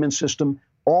entertainment system,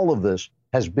 all of this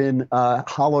has been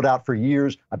hollowed out for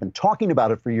years. I've been talking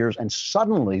about it for years, and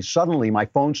suddenly my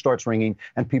phone starts ringing,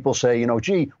 and people say,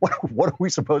 gee, what are we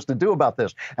supposed to do about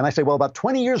this? And I say, well, about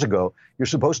 20 years ago, you're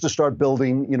supposed to start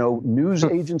building, news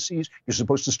agencies. You're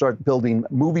supposed to start building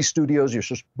movie studios. You're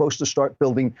supposed to start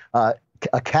building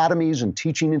academies and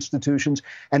teaching institutions.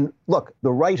 And look,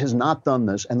 the right has not done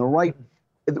this, and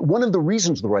one of the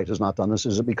reasons the right has not done this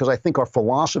is because I think our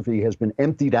philosophy has been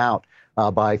emptied out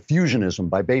by fusionism,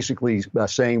 by basically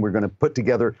saying we're going to put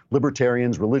together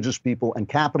libertarians, religious people, and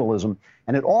capitalism.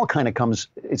 And it all kind of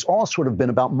it's all sort of been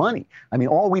about money. I mean,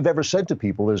 all we've ever said to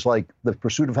people is like the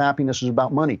pursuit of happiness is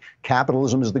about money.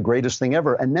 Capitalism is the greatest thing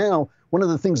ever. And now one of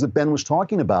the things that Ben was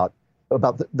talking about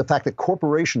the fact that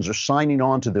corporations are signing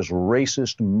on to this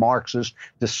racist, Marxist,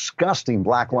 disgusting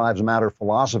Black Lives Matter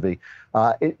philosophy,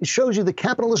 it shows you that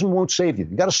capitalism won't save you.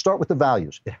 You got to start with the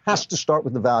values. It has to start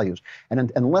with the values. And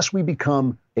unless we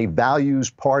become a values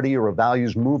party or a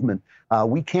values movement,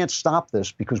 we can't stop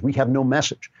this because we have no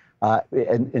message.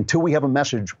 And until we have a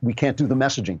message, we can't do the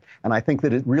messaging. And I think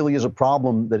that it really is a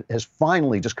problem that has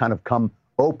finally just kind of come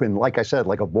open, like I said,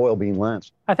 like a boil being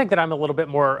lanced. I think that I'm a little bit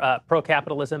more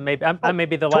pro-capitalism. Maybe I may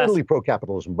be the totally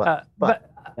pro-capitalism, but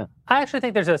yeah. I actually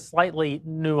think there's a slightly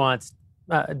nuanced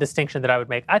distinction that I would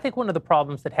make. I think one of the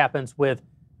problems that happens with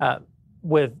the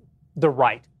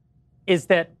right is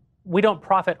that we don't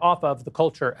profit off of the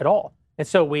culture at all, and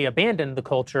so we abandon the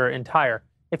culture entire.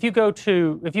 If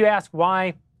you ask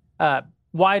why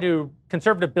do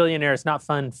conservative billionaires not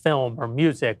fund film or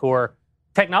music or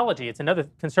technology? It's another.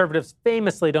 Conservatives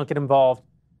famously don't get involved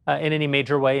in any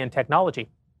major way in technology.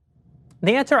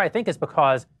 The answer, I think, is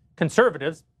because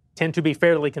conservatives tend to be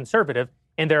fairly conservative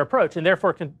in their approach, and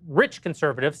therefore rich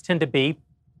conservatives tend to be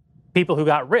people who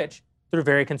got rich through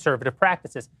very conservative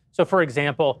practices. So, for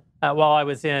example, while I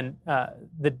was in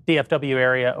the DFW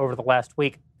area over the last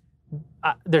week,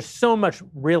 there's so much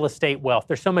real estate wealth.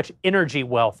 There's so much energy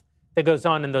wealth that goes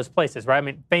on in those places, right? I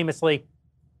mean, famously,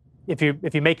 if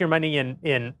you make your money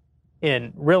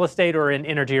in real estate or in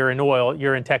energy or in oil,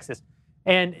 you're in Texas.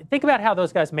 And think about how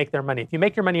those guys make their money. If you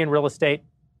make your money in real estate,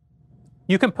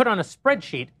 you can put on a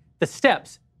spreadsheet the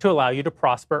steps to allow you to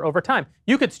prosper over time.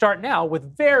 You could start now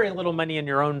with very little money in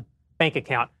your own bank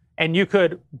account, and you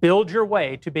could build your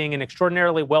way to being an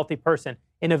extraordinarily wealthy person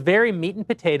in a very meat and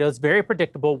potatoes, very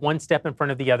predictable, one step in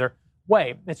front of the other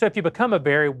way. And so if you become a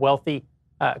very wealthy,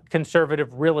 conservative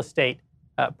real estate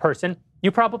person, you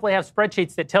probably have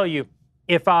spreadsheets that tell you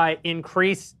if I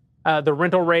increase the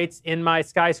rental rates in my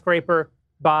skyscraper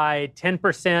by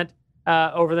 10%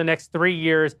 over the next 3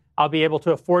 years, I'll be able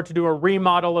to afford to do a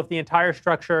remodel of the entire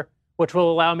structure, which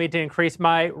will allow me to increase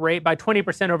my rate by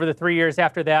 20% over the 3 years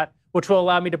after that, which will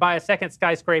allow me to buy a second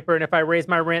skyscraper. And if I raise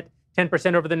my rent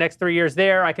 10% over the next 3 years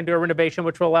there, I can do a renovation,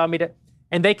 which will allow me to,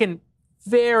 and they can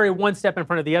very one step in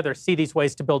front of the other see these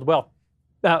ways to build wealth.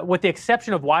 With the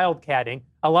exception of wildcatting,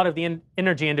 a lot of the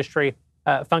energy industry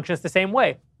functions the same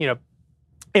way.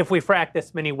 If we frack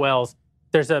this many wells,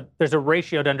 there's a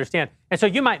ratio to understand. And so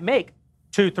you might make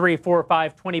 $2, $3, $4,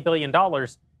 $5, $20 billion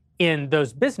in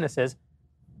those businesses,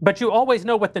 but you always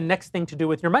know what the next thing to do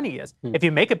with your money is. If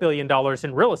you make $1 billion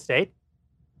in real estate,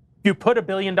 you put the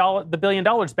 $1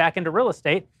 billion back into real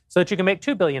estate so that you can make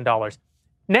 $2 billion.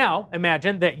 Now,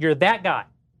 imagine that you're that guy.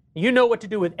 You know what to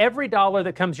do with every dollar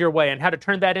that comes your way and how to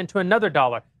turn that into another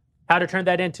dollar, how to turn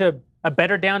that into a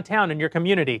better downtown in your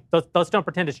community. Those don't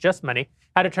pretend it's just money.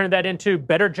 How to turn that into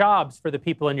better jobs for the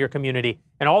people in your community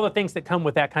and all the things that come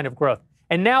with that kind of growth.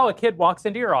 And now a kid walks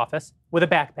into your office with a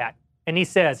backpack and he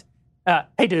says,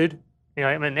 hey, dude,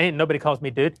 ain't nobody calls me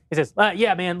dude. He says,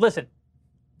 yeah, man, listen,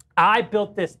 I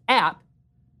built this app.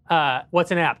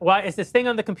 What's an app? Well, it's this thing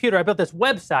on the computer. I built this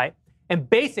website. And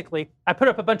basically, I put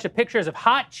up a bunch of pictures of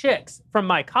hot chicks from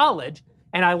my college,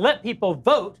 and I let people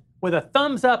vote with a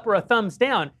thumbs up or a thumbs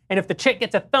down. And if the chick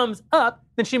gets a thumbs up,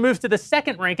 then she moves to the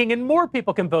second ranking, and more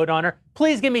people can vote on her.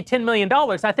 Please give me $10 million.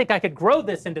 I think I could grow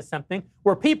this into something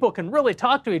where people can really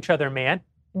talk to each other, man.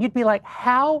 And you'd be like,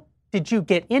 how did you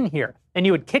get in here? And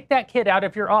you would kick that kid out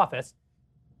of your office,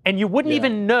 and you wouldn't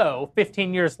even know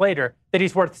 15 years later that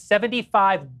he's worth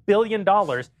 $75 billion,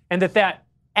 and that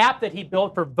app that he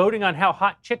built for voting on how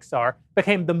hot chicks are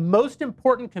became the most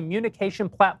important communication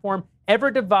platform ever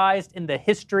devised in the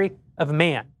history of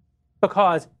man,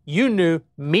 because you knew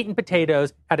meat and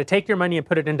potatoes, how to take your money and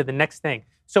put it into the next thing.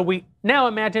 So we now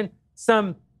imagine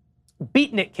some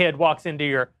beatnik kid walks into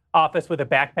your office with a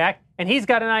backpack, and he's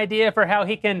got an idea for how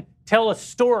he can tell a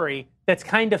story that's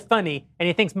kind of funny, and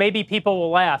he thinks maybe people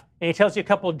will laugh, and he tells you a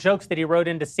couple of jokes that he wrote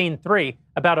into scene 3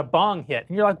 about a bong hit,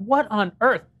 and you're like, what on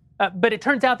earth? But it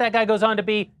turns out that guy goes on to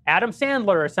be Adam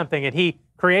Sandler or something, and he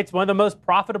creates one of the most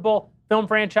profitable film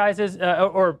franchises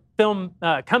or film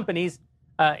companies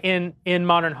in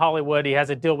modern Hollywood. He has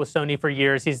a deal with Sony for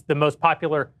years. He's the most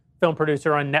popular film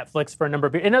producer on Netflix for a number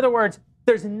of years. In other words,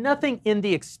 there's nothing in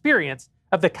the experience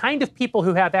of the kind of people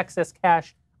who have excess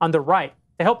cash on the right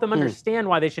to help them understand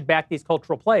why they should back these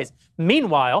cultural plays.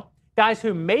 Meanwhile, guys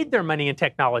who made their money in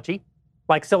technology,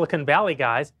 like Silicon Valley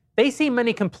guys, they see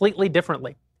money completely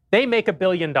differently. They make $1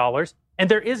 billion, and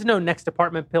there is no next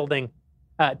apartment building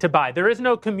to buy. There is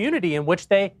no community in which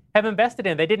they have invested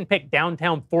in. They didn't pick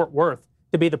downtown Fort Worth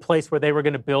to be the place where they were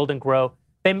going to build and grow.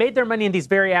 They made their money in these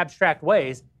very abstract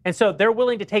ways, and so they're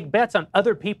willing to take bets on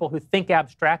other people who think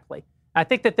abstractly. I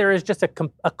think that there is just a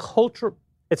culture,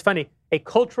 it's funny, a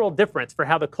cultural difference for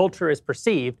how the culture is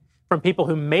perceived from people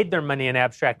who made their money in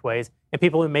abstract ways and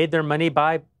people who made their money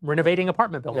by renovating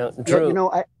apartment buildings. No, true. You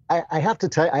know, I have to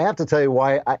tell you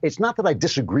why. It's not that I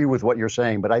disagree with what you're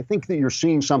saying, but I think that you're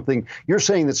seeing something. You're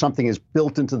saying that something is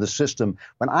built into the system,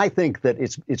 when I think that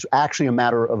it's actually a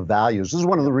matter of values. This is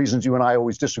one of the reasons you and I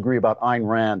always disagree about Ayn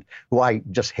Rand, who I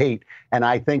just hate. And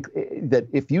I think that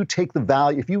if you take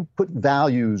if you put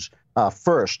values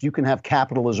first, you can have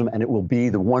capitalism, and it will be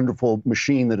the wonderful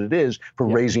machine that it is for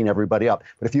raising everybody up.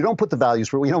 But if you don't put the values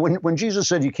first, you know, when Jesus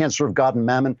said you can't serve God and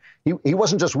mammon, he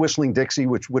wasn't just whistling Dixie,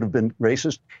 which would have been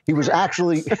racist. He was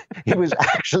actually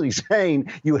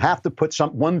saying you have to put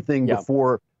one thing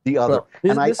before the other.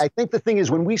 Well, I think the thing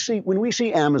is, when we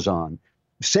see Amazon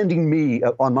sending me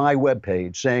on my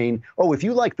webpage saying, oh, if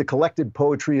you like the collected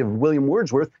poetry of William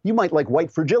Wordsworth, you might like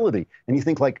White Fragility. And you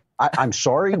think, like, I'm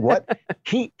sorry, what?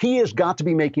 He has got to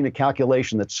be making a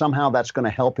calculation that somehow that's going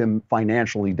to help him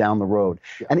financially down the road.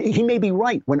 Yeah. And he may be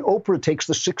right. When Oprah takes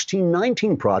the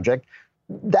 1619 Project,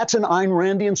 that's an Ayn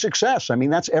Randian success. I mean,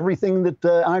 that's everything that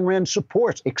Ayn Rand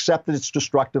supports, except that it's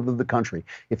destructive of the country.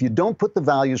 If you don't put the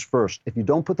values first, if you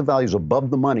don't put the values above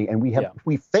the money, and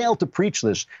we fail to preach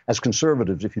this as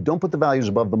conservatives, if you don't put the values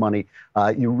above the money,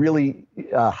 you really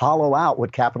hollow out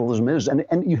what capitalism is. And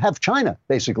you have China,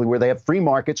 basically, where they have free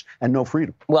markets and no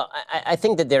freedom. Well, I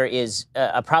think that there is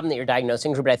a problem that you're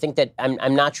diagnosing, but I think that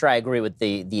I'm not sure I agree with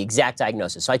the exact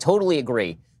diagnosis. So I totally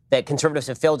agree that conservatives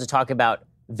have failed to talk about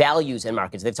values in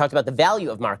markets. They've talked about the value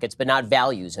of markets, but not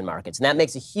values in markets. And that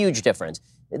makes a huge difference.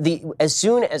 As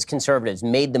soon as conservatives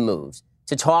made the moves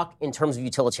to talk in terms of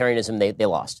utilitarianism, they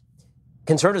lost.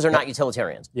 Conservatives are not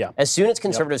utilitarians. Yeah. As soon as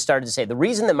conservatives started to say the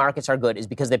reason that markets are good is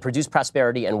because they produce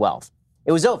prosperity and wealth,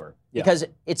 it was over. Yeah. Because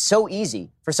it's so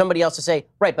easy for somebody else to say,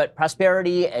 right, but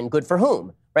prosperity and good for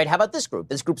whom? Right? How about this group?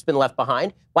 This group's been left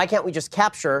behind. Why can't we just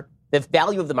capture the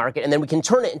value of the market, and then we can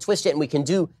turn it and twist it, and we can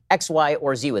do X, Y,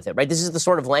 or Z with it, right? This is the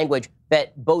sort of language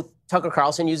that both Tucker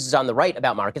Carlson uses on the right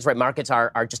about markets, right? Markets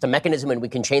are just a mechanism, and we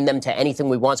can chain them to anything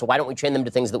we want, so why don't we chain them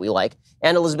to things that we like?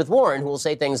 And Elizabeth Warren, who will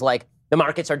say things like, the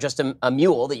markets are just a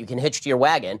mule that you can hitch to your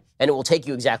wagon, and it will take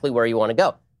you exactly where you want to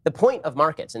go. The point of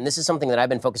markets, and this is something that I've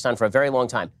been focused on for a very long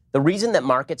time, the reason that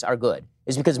markets are good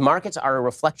is because markets are a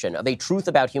reflection of a truth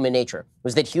about human nature,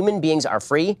 was that human beings are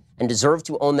free and deserve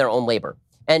to own their own labor.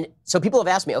 And so people have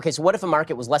asked me, okay, so what if a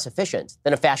market was less efficient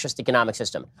than a fascist economic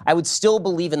system? I would still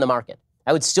believe in the market.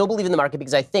 I would still believe in the market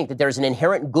because I think that there is an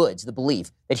inherent good to the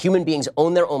belief that human beings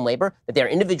own their own labor, that they are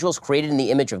individuals created in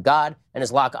the image of God. And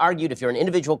as Locke argued, if you're an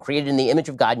individual created in the image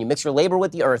of God and you mix your labor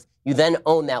with the earth, you then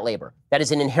own that labor. That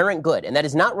is an inherent good. And that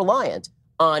is not reliant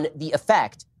on the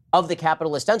effect of the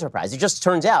capitalist enterprise. It just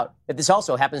turns out that this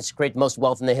also happens to create the most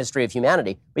wealth in the history of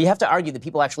humanity. But you have to argue that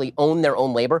people actually own their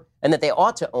own labor and that they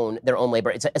ought to own their own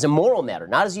labor. It's as a moral matter,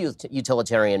 not as a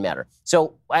utilitarian matter.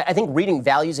 So I think reading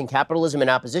values in capitalism in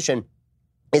opposition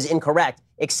is incorrect,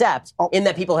 except in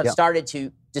that people have started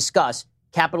to discuss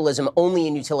capitalism only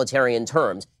in utilitarian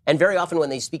terms. And very often when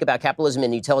they speak about capitalism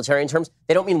in utilitarian terms,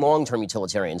 they don't mean long-term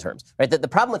utilitarian terms, right? The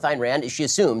problem with Ayn Rand is she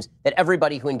assumes that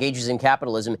everybody who engages in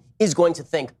capitalism is going to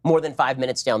think more than 5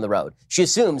 minutes down the road. She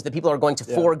assumes that people are going to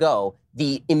forego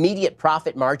the immediate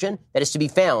profit margin that is to be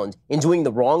found in doing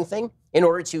the wrong thing in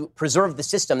order to preserve the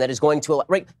system that is going to,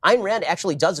 right? Ayn Rand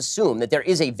actually does assume that there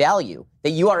is a value that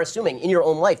you are assuming in your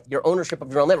own life, your ownership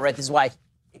of your own labor, right? This is why,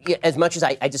 as much as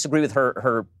I disagree with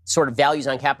her sort of values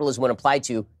on capitalism when applied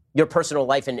to your personal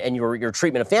life and your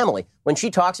treatment of family, when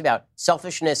she talks about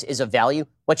selfishness is a value,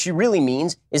 what she really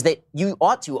means is that you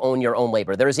ought to own your own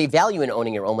labor. There is a value in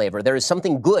owning your own labor. There is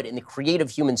something good in the creative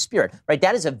human spirit, right?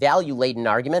 That is a value-laden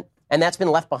argument. And that's been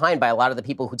left behind by a lot of the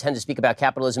people who tend to speak about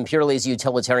capitalism purely as a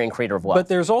utilitarian creator of wealth. But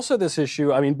there's also this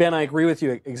issue. I mean, Ben, I agree with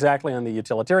you exactly on the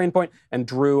utilitarian point. And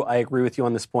Drew, I agree with you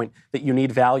on this point that you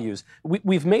need values.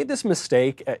 We've made this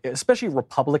mistake, especially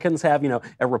Republicans have,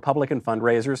 at Republican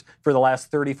fundraisers for the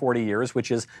last 30, 40 years, which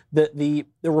is the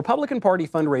Republican Party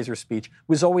fundraiser speech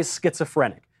was always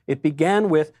schizophrenic. It began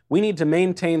with, we need to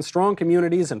maintain strong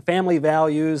communities and family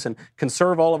values and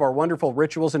conserve all of our wonderful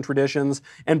rituals and traditions.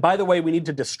 And by the way, we need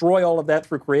to destroy all of that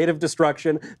through creative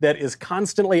destruction that is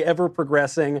constantly ever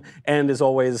progressing and is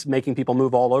always making people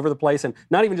move all over the place. And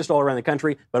not even just all around the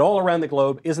country, but all around the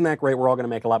globe. Isn't that great? We're all going to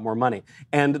make a lot more money.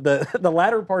 And the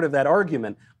latter part of that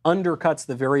argument undercuts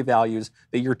the very values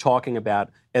that you're talking about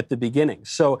at the beginning.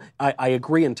 So I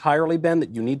agree entirely, Ben,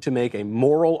 that you need to make a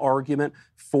moral argument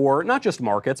for not just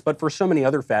markets, but for so many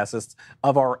other facets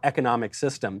of our economic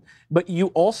system. But you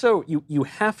also, you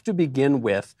have to begin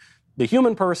with the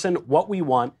human person, what we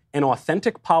want, and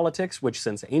authentic politics, which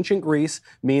since ancient Greece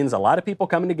means a lot of people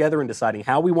coming together and deciding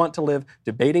how we want to live,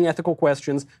 debating ethical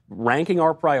questions, ranking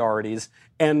our priorities,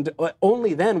 and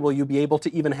only then will you be able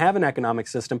to even have an economic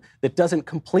system that doesn't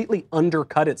completely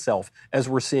undercut itself, as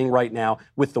we're seeing right now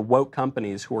with the woke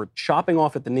companies who are chopping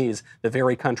off at the knees the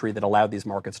very country that allowed these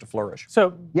markets to flourish.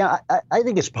 So, yeah, I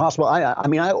think it's possible. I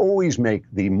mean, I always make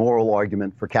the moral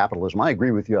argument for capitalism. I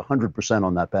agree with you 100%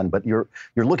 on that, Ben, but you're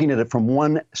looking at it from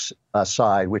one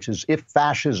side, which is if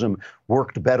fascism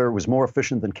worked better, was more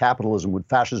efficient than capitalism, would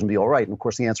fascism be all right? And of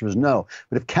course, the answer is no.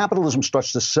 But if capitalism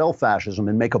starts to sell fascism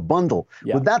and make a bundle,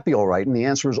 would that be all right? And the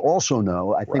answer is also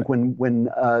no. I think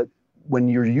when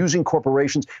you're using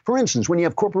corporations, for instance, when you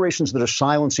have corporations that are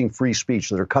silencing free speech,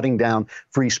 that are cutting down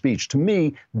free speech, to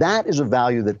me, that is a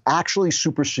value that actually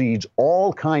supersedes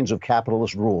all kinds of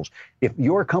capitalist rules. If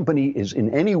your company is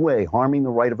in any way harming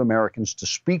the right of Americans to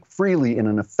speak freely in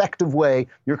an effective way,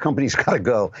 your company's got to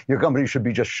go. Your company should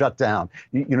be just shut down.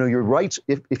 Your rights,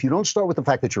 if you don't start with the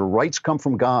fact that your rights come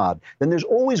from God, then there's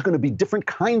always going to be different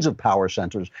kinds of power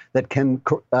centers that can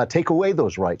take away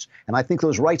those rights. And I think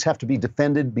those rights have to be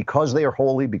defended because they are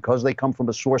holy, because they come from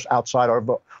a source outside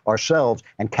ourselves.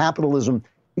 And capitalism,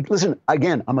 listen,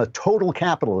 again, I'm a total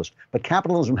capitalist, but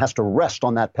capitalism has to rest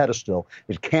on that pedestal.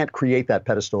 It can't create that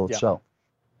pedestal itself.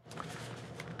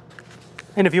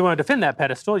 And if you want to defend that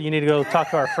pedestal, you need to go talk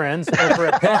to our friends over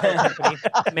at Bravo Company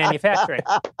Manufacturing.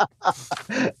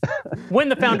 When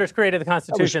the founders created the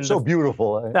Constitution... That was so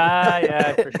beautiful. Yeah, I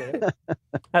appreciate it.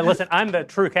 Listen, I'm the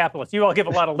true capitalist. You all give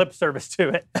a lot of lip service to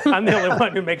it. I'm the only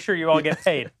one who makes sure you all get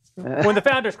paid. When the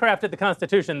founders crafted the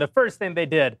Constitution, the first thing they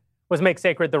did was make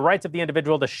sacred the rights of the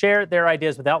individual to share their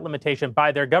ideas without limitation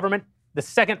by their government. The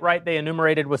second right they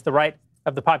enumerated was the right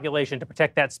of the population to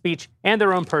protect that speech and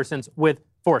their own persons with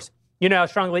force. You know how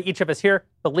strongly each of us here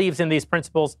believes in these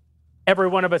principles. Every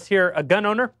one of us here, a gun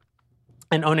owner,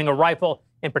 and owning a rifle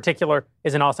in particular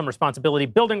is an awesome responsibility.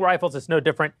 Building rifles is no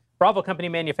different. Bravo Company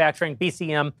Manufacturing,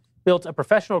 BCM, built a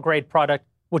professional-grade product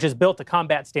which is built to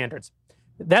combat standards.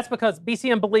 That's because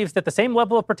BCM believes that the same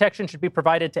level of protection should be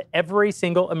provided to every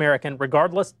single American,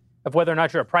 regardless of whether or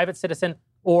not you're a private citizen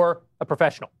or a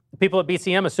professional. The people at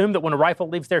BCM assume that when a rifle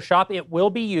leaves their shop, it will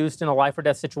be used in a life or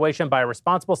death situation by a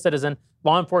responsible citizen,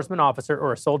 law enforcement officer,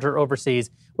 or a soldier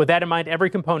overseas. With that in mind, every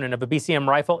component of a BCM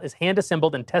rifle is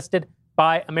hand-assembled and tested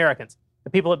by Americans. The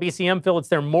people at BCM feel it's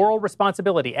their moral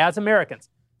responsibility as Americans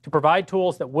to provide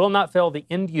tools that will not fail the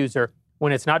end user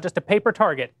when it's not just a paper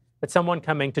target, but someone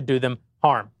coming to do them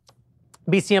harm.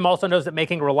 BCM also knows that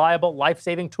making a reliable,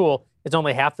 life-saving tool is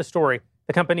only half the story.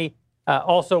 The company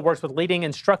also works with leading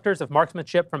instructors of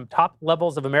marksmanship from top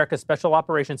levels of America's Special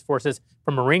Operations Forces,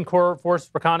 from Marine Corps Force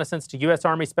Reconnaissance to U.S.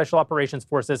 Army Special Operations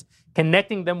Forces,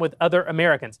 connecting them with other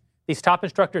Americans. These top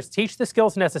instructors teach the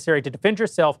skills necessary to defend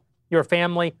yourself, your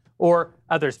family, or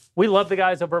others. We love the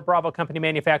guys over at Bravo Company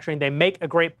Manufacturing. They make a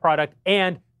great product,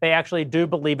 and they actually do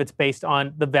believe it's based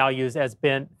on the values as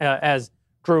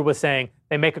Drew was saying.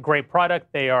 They make a great product.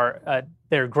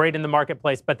 They're great in the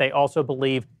marketplace, but they also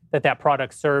believe that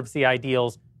product serves the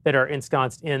ideals that are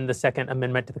ensconced in the Second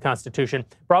Amendment to the Constitution.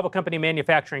 Bravo Company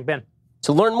Manufacturing, Ben.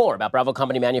 To learn more about Bravo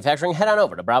Company Manufacturing, head on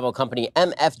over to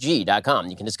BravoCompanyMFG.com.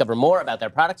 You can discover more about their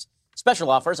products, special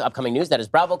offers, upcoming news. That is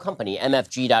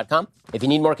BravoCompanyMFG.com. If you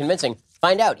need more convincing,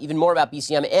 find out even more about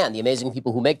BCM and the amazing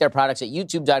people who make their products at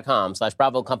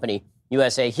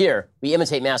YouTube.com/BravoCompanyUSA. Here, we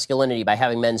imitate masculinity by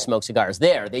having men smoke cigars.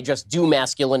 There, they just do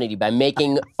masculinity by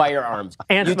making firearms.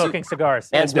 And smoking cigars.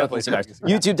 And smoking cigars.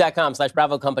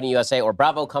 YouTube.com/BravoCompanyUSA or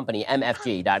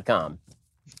BravoCompanyMFG.com.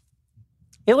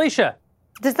 Alicia,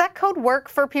 Does that code work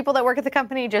for people that work at the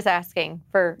company? Just asking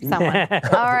for someone.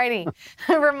 Alrighty.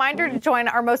 A reminder to join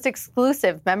our most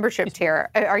exclusive membership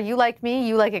tier. Are you like me?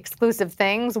 You like exclusive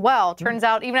things? Well, turns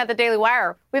out even at the Daily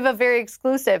Wire, we have a very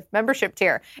exclusive membership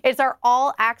tier. It's our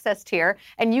all access tier,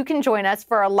 and you can join us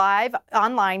for a live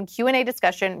online Q&A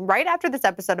discussion right after this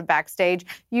episode of Backstage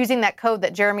using that code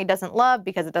that Jeremy doesn't love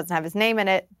because it doesn't have his name in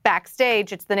it.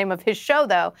 Backstage. It's the name of his show,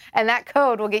 though, and that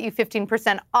code will get you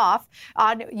 15% off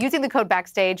on using the code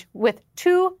Backstage with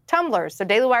 2 tumblers. So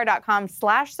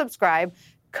dailywire.com/subscribe,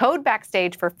 code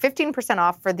Backstage for 15%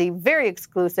 off for the very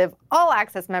exclusive all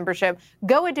access membership.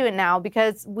 Go and do it now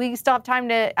because we still have time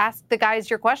to ask the guys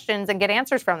your questions and get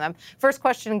answers from them. First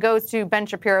question goes to Ben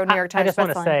Shapiro, New York Times. I just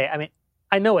want to say, I mean,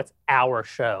 I know it's our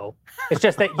show. It's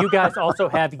just that you guys also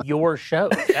have your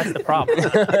shows. That's the problem.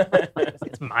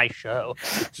 It's my show.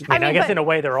 I guess in a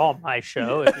way they're all my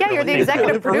show. Yeah, you're the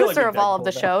executive producer of all of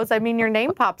the shows. I mean, your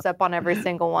name pops up on every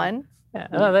single one. Yeah,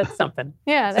 oh, that's something.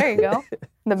 Yeah, there you go.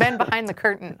 The Ben behind the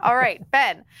curtain. All right,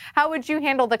 Ben, how would you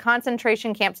handle the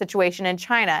concentration camp situation in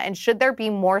China? And should there be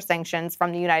more sanctions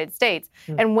from the United States?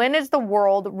 And when is the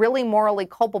world really morally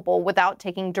culpable without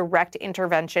taking direct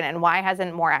intervention? And why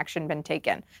hasn't more action been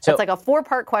taken? So it's like a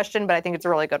 4-part question, but I think it's a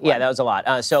really good one. Yeah, that was a lot.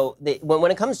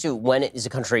 When it comes to when is a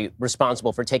country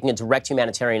responsible for taking a direct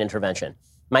humanitarian intervention,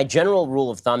 my general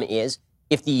rule of thumb is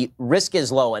if the risk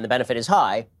is low and the benefit is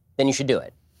high, then you should do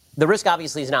it. The risk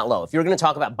obviously is not low. If you're going to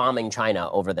talk about bombing China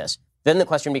over this, then the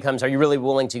question becomes, are you really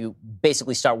willing to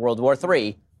basically start World War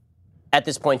III at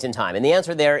this point in time? And the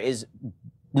answer there is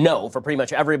no for pretty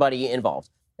much everybody involved.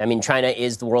 I mean, China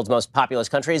is the world's most populous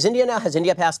country. Is India now? Has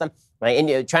India passed them?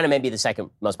 Right? China may be the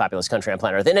second most populous country on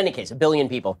planet Earth. In any case, 1 billion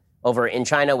people over in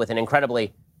China with an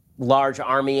incredibly large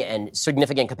army and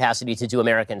significant capacity to do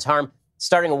Americans harm.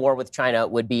 Starting a war with China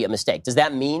would be a mistake. Does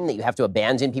that mean that you have to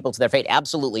abandon people to their fate?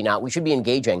 Absolutely not. We should be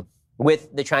engaging with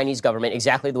the Chinese government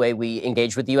exactly the way we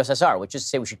engaged with the USSR, which is to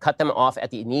say we should cut them off at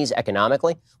the knees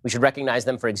economically. We should recognize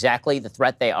them for exactly the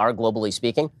threat they are, globally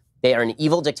speaking. They are an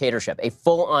evil dictatorship, a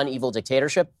full-on evil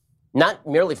dictatorship, not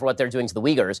merely for what they're doing to the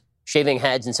Uyghurs, shaving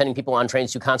heads and sending people on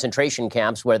trains to concentration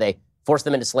camps where they force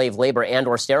them into slave labor and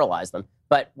or sterilize them,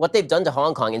 but what they've done to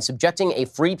Hong Kong in subjecting a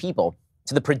free people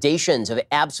to the predations of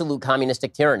absolute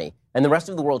communistic tyranny, and the rest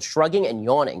of the world shrugging and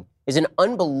yawning, is an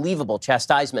unbelievable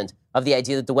chastisement of the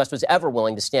idea that the West was ever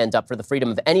willing to stand up for the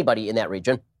freedom of anybody in that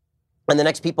region. And the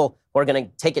next people who are going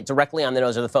to take it directly on the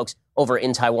nose are the folks over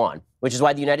in Taiwan, which is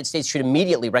why the United States should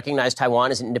immediately recognize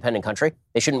Taiwan as an independent country.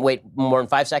 They shouldn't wait more than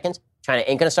 5 seconds. China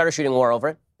ain't going to start a shooting war over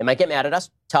it. They might get mad at us.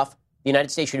 Tough. The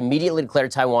United States should immediately declare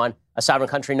Taiwan a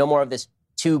sovereign country. No more of this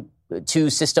two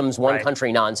systems, one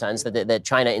country nonsense that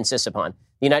China insists upon.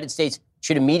 The United States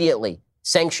should immediately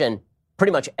sanction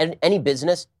pretty much any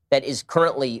business that is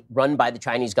currently run by the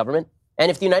Chinese government.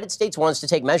 And if the United States wants to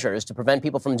take measures to prevent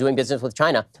people from doing business with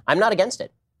China, I'm not against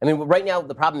it. I mean, right now,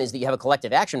 the problem is that you have a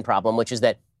collective action problem, which is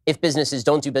that if businesses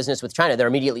don't do business with China, they're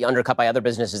immediately undercut by other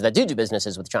businesses that do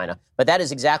businesses with China. But that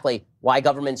is exactly why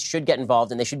governments should get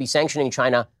involved, and they should be sanctioning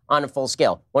China on a full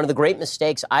scale. One of the great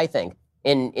mistakes, I think,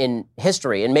 in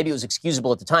history, and maybe it was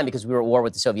excusable at the time because we were at war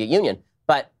with the Soviet Union,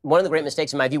 but one of the great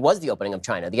mistakes, in my view, was the opening of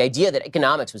China. The idea that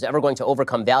economics was ever going to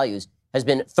overcome values has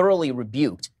been thoroughly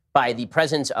rebuked by the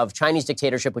presence of Chinese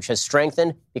dictatorship, which has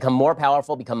strengthened, become more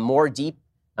powerful, become more deep,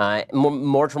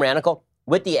 more tyrannical,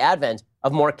 with the advent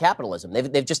of more capitalism.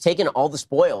 They've just taken all the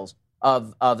spoils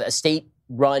of a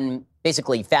state-run,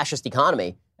 basically fascist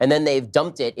economy, and then they've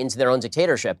dumped it into their own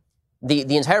dictatorship.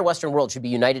 The entire Western world should be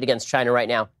united against China right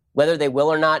now. Whether they will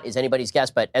or not is anybody's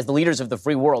guess, but as the leaders of the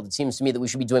free world, it seems to me that we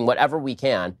should be doing whatever we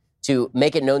can to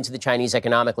make it known to the Chinese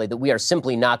economically that we are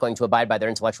simply not going to abide by their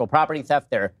intellectual property theft,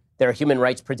 their human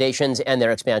rights predations, and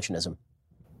their expansionism.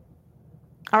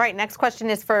 All right, next question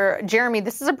is for Jeremy.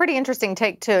 This is a pretty interesting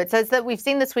take, too. It says that we've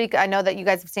seen this week, I know that you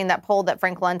guys have seen that poll that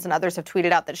Frank Luntz and others have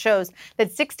tweeted out that shows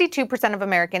that 62% of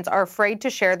Americans are afraid to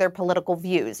share their political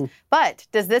views. But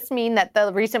does this mean that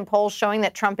the recent polls showing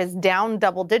that Trump is down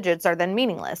double digits are then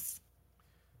meaningless?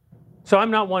 So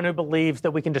I'm not one who believes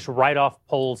that we can just write off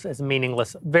polls as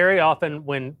meaningless. Very often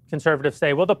when conservatives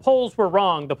say, well, the polls were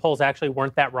wrong, the polls actually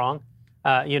weren't that wrong.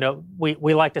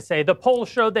 We like to say the polls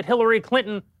showed that Hillary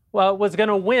Clinton was going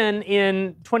to win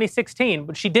in 2016,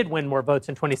 but she did win more votes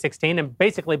in 2016, and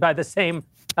basically by the same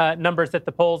numbers that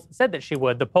the polls said that she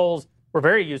would. The polls were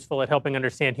very useful at helping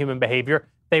understand human behavior.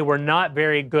 They were not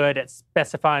very good at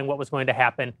specifying what was going to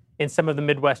happen in some of the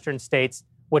Midwestern states,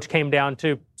 which came down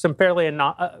to some fairly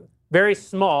very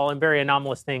small and very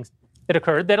anomalous things that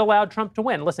occurred that allowed Trump to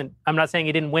win. Listen, I'm not saying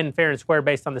he didn't win fair and square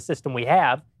based on the system we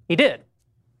have. He did.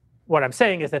 What I'm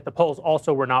saying is that the polls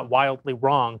also were not wildly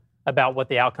wrong about what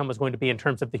the outcome was going to be in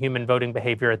terms of the human voting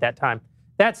behavior at that time.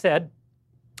 That said,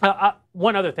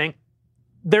 one other thing,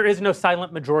 there is no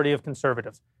silent majority of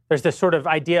conservatives. There's this sort of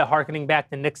idea hearkening back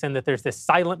to Nixon that there's this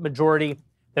silent majority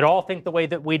that all think the way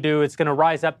that we do. It's going to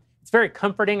rise up. It's very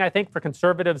comforting, I think, for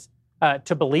conservatives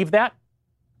to believe that,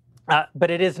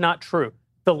 but it is not true.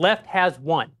 The left has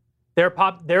won.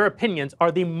 Their opinions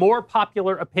are the more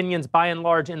popular opinions by and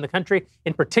large in the country,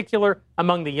 in particular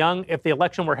among the young. If the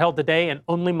election were held today and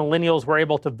only millennials were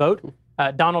able to vote,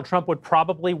 Donald Trump would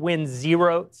probably win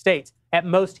 0 states. At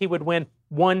most, he would win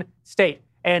 1 state.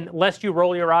 And lest you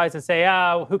roll your eyes and say,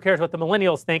 who cares what the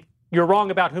millennials think, you're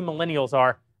wrong about who millennials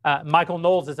are. Michael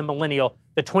Knowles is a millennial.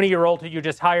 The 20-year-old who you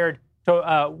just hired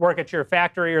to work at your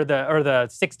factory, or the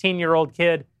 16-year-old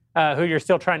kid who you're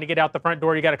still trying to get out the front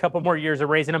door. You got a couple more years of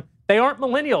raising them. They aren't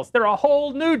millennials. They're a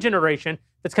whole new generation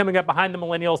that's coming up behind the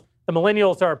millennials. The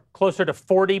millennials are closer to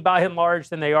 40 by and large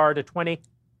than they are to 20.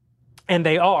 And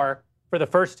they are, for the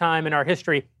first time in our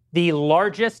history, the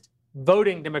largest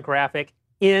voting demographic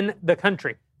in the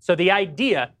country. So the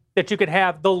idea that you could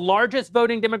have the largest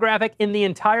voting demographic in the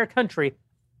entire country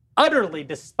utterly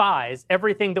despise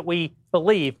everything that we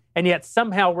believe, and yet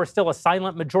somehow we're still a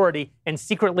silent majority and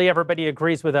secretly everybody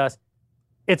agrees with us.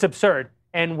 It's absurd.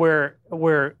 And it's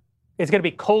going to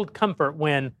be cold comfort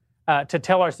when to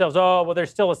tell ourselves, oh, well,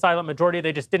 there's still a silent majority.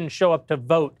 They just didn't show up to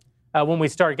vote when we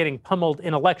start getting pummeled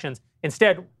in elections.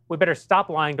 Instead, we better stop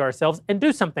lying to ourselves and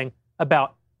do something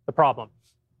about the problem.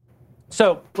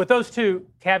 So with those two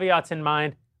caveats in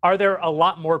mind, are there a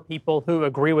lot more people who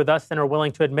agree with us than are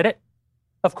willing to admit it?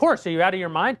 Of course. Are you out of your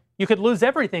mind? You could lose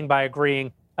everything by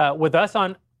agreeing with us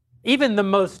on even the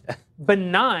most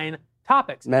benign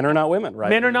topics. Men are not women, right?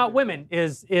 Men are not women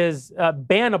is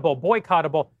bannable,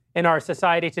 boycottable in our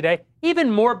society today.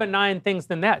 Even more benign things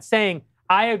than that, saying,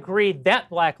 I agree that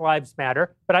Black Lives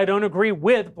Matter, but I don't agree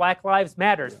with Black Lives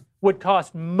Matters, would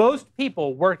cost most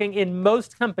people working in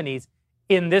most companies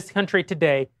in this country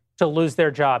today to lose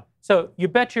their job. So you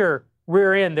bet your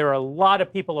rear end there are a lot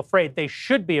of people afraid. They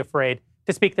should be afraid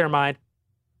to speak their mind.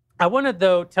 I want to,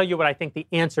 though, tell you what I think the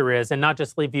answer is and not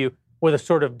just leave you with a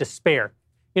sort of despair.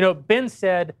 You know, Ben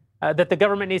said that the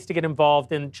government needs to get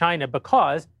involved in China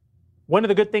because one of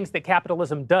the good things that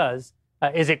capitalism does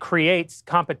is it creates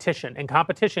competition, and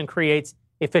competition creates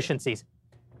efficiencies.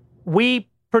 We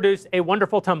produce a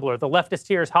wonderful tumbler, the Leftist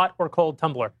Tears hot or cold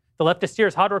tumbler. The Leftist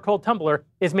Tears hot or cold tumbler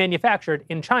is manufactured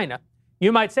in China.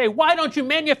 You might say, why don't you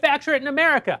manufacture it in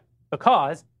America?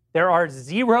 Because there are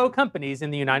 0 companies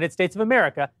in the United States of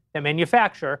America that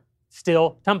manufacture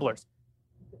still tumblers.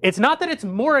 It's not that it's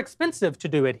more expensive to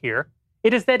do it here.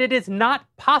 It is that it is not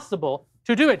possible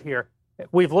to do it here.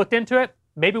 We've looked into it.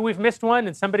 Maybe we've missed one,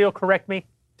 and somebody will correct me.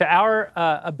 To our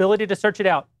ability to search it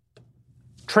out,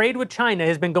 trade with China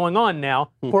has been going on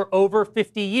now for over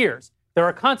 50 years. There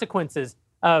are consequences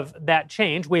of that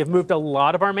change. We have moved a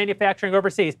lot of our manufacturing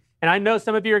overseas. And I know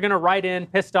some of you are going to write in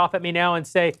pissed off at me now and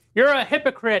say, you're a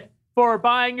hypocrite for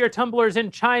buying your tumblers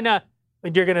in China.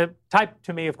 And you're going to type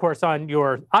to me, of course, on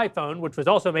your iPhone, which was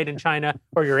also made in China,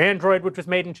 or your Android, which was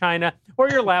made in China, or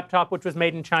your laptop, which was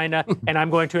made in China. And I'm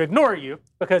going to ignore you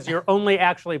because you're only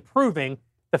actually proving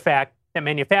the fact that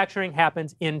manufacturing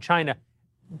happens in China.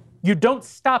 You don't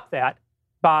stop that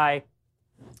by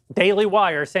Daily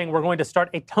Wire saying we're going to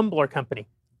start a tumbler company.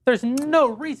 There's no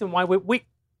reason why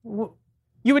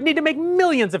you would need to make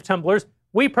millions of tumblers.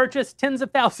 We purchase tens of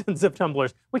thousands of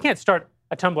tumblers. We can't start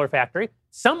a tumbler factory.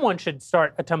 Someone should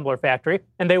start a tumbler factory,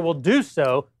 and they will do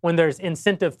so when there's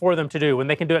incentive for them to do, when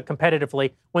they can do it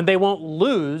competitively, when they won't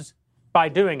lose by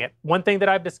doing it. One thing that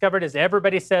I've discovered is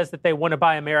everybody says that they want to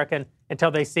buy American until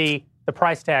they see the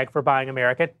price tag for buying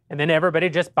American, and then everybody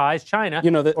just buys China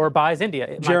or buys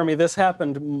India. Jeremy, this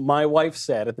happened, my wife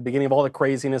said, at the beginning of all the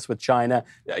craziness with China,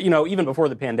 even before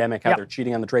the pandemic, how they're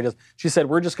cheating on the trade deals. She said,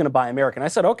 we're just going to buy American. I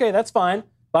said, okay, that's fine.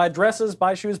 Buy dresses,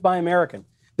 buy shoes, buy American.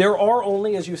 There are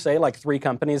only, as you say, like 3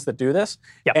 companies that do this,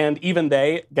 and even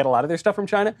they get a lot of their stuff from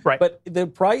China. Right. But the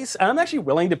price, I'm actually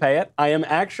willing to pay it. I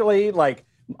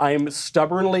am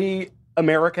stubbornly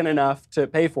American enough to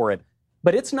pay for it.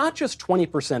 But it's not just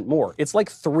 20% more. It's like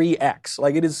 3x.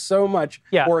 Like, it is so much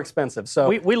more expensive. So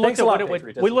we looked at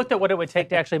what it would take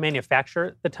to actually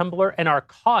manufacture the tumbler, and our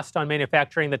cost on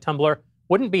manufacturing the tumbler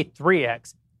wouldn't be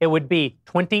 3x. It would be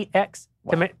 20x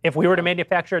if we were to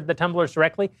manufacture the tumblers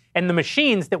directly. And the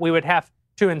machines that we would have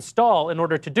to install in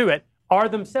order to do it are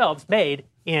themselves made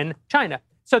in China.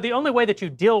 So the only way that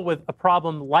you deal with a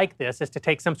problem like this is to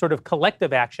take some sort of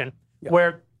collective action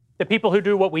where the people who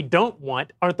do what we don't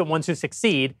want aren't the ones who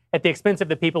succeed at the expense of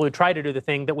the people who try to do the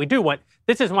thing that we do want.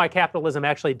 This is why capitalism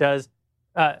actually does,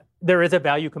 there is a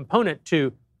value component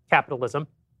to capitalism,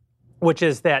 which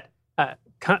is that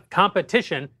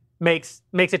competition makes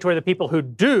it to where the people who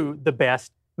do the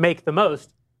best make the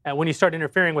most. When you start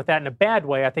interfering with that in a bad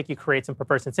way, I think you create some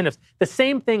perverse incentives. The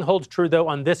same thing holds true, though,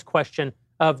 on this question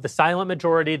of the silent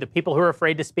majority, the people who are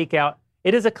afraid to speak out.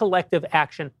 It is a collective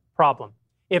action problem.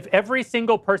 If every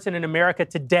single person in America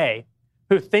today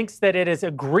who thinks that it is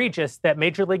egregious that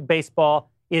Major League Baseball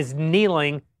is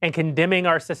kneeling and condemning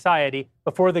our society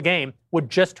before the game would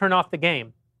just turn off the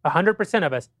game, 100%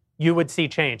 of us, you would see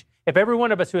change. If every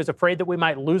one of us who is afraid that we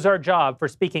might lose our job for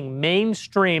speaking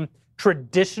mainstream,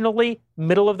 traditionally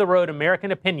middle-of-the-road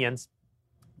American opinions,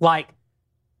 like,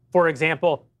 for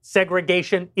example,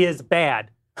 segregation is bad,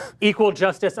 equal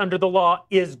justice under the law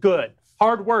is good,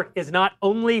 hard work is not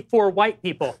only for white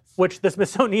people, which the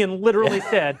Smithsonian literally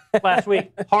said last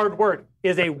week, hard work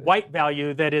is a white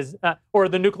value that is, or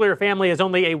the nuclear family is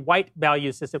only a white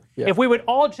value system. Yeah. If we would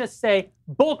all just say,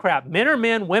 bullcrap, men are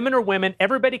men, women are women,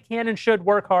 everybody can and should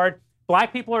work hard,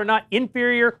 Black people are not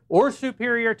inferior or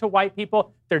superior to white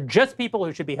people. They're just people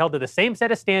who should be held to the same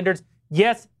set of standards.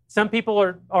 Yes, some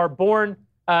people are born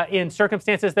in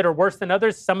circumstances that are worse than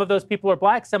others. Some of those people are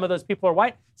Black. Some of those people are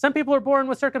white. Some people are born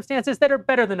with circumstances that are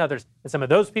better than others. And some of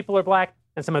those people are Black,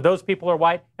 and some of those people are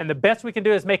white. And the best we can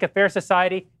do is make a fair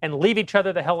society and leave each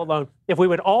other the hell alone. If we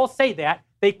would all say that,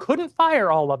 they couldn't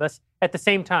fire all of us at the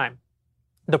same time.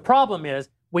 The problem is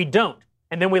we don't.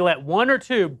 And then we let one or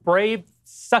two brave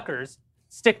suckers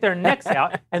stick their necks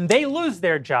out, and they lose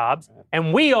their jobs,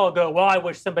 and we all go, well, I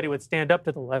wish somebody would stand up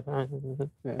to the left,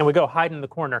 and we go hide in the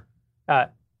corner.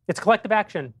 It's a collective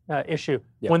action issue.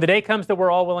 Yeah. When the day comes that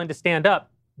we're all willing to stand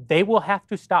up, they will have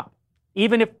to stop,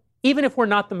 even if we're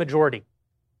not the majority.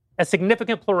 A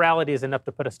significant plurality is enough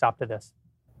to put a stop to this.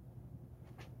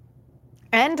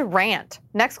 And rant.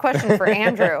 Next question for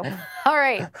Andrew. All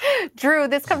right. Drew,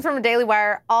 this comes from a Daily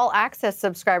Wire All Access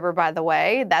subscriber, by the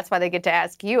way. That's why they get to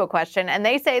ask you a question. And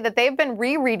they say that they've been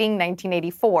rereading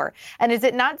 1984. And is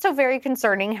it not so very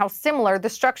concerning how similar the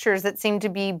structures that seem to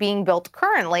be being built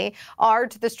currently are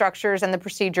to the structures and the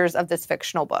procedures of this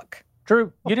fictional book?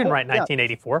 Drew, you didn't write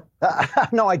 1984.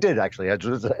 No, I did actually. I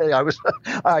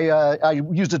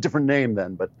used a different name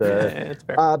then, but it's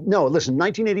fair. No. Listen,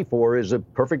 1984 is a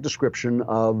perfect description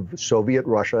of Soviet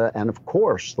Russia, and of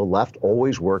course, the left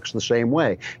always works the same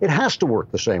way. It has to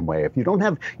work the same way. If you don't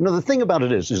have, the thing about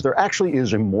it is there actually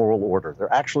is a moral order.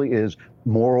 There actually is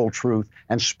moral truth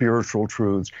and spiritual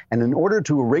truths, and in order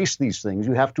to erase these things,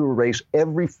 you have to erase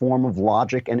every form of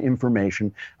logic and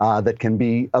information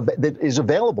that is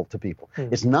available to people.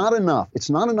 It's not enough. It's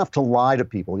not enough to lie to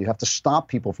people. You have to stop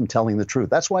people from telling the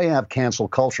truth. That's why you have cancel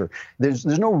culture. There's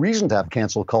no reason to have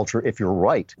cancel culture if you're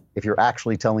right, if you're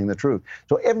actually telling the truth.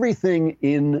 So everything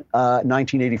in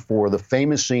 1984, the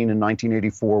famous scene in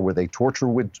 1984 where they torture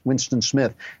Winston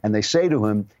Smith and they say to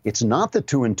him, it's not that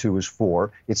 2 and 2 is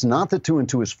 4. It's not that 2 and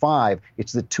 2 is 5.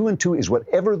 It's that 2 and 2 is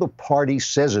whatever the party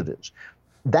says it is.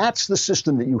 That's the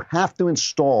system that you have to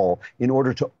install in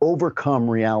order to overcome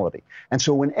reality. And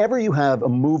so whenever you have a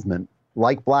movement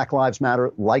like Black Lives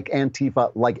Matter, like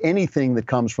Antifa, like anything that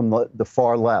comes from the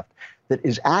far left, that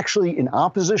is actually in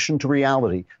opposition to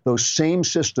reality, those same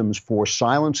systems for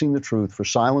silencing the truth, for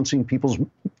silencing people's,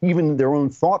 even their own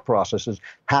thought processes,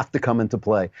 have to come into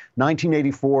play.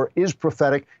 1984 is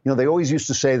prophetic. They always used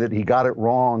to say that he got it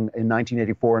wrong in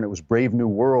 1984 and it was Brave New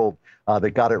World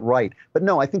that got it right. But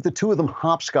no, I think the two of them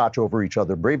hopscotch over each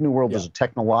other. Brave New World is a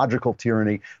technological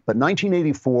tyranny, but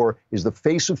 1984 is the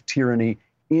face of tyranny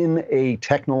in a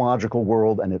technological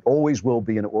world, and it always will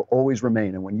be, and it will always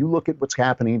remain. And when you look at what's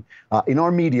happening in our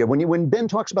media, when Ben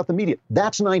talks about the media,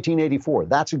 that's 1984.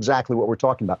 That's exactly what we're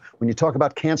talking about. When you talk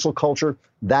about cancel culture,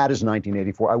 that is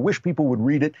 1984. I wish people would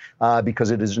read it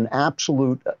because it is an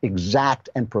absolute, exact,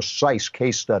 and precise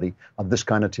case study of this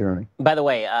kind of tyranny. By the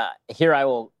way, here I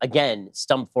will again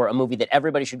stump for a movie that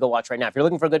everybody should go watch right now. If you're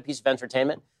looking for a good piece of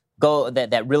entertainment,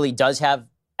 that really does have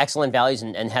excellent values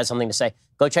and has something to say,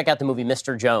 go check out the movie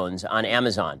Mr. Jones on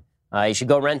Amazon. You should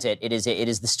go rent it. It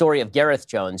is the story of Gareth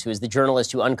Jones, who is the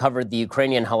journalist who uncovered the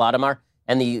Ukrainian Holodomor,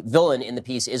 and the villain in the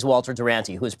piece is Walter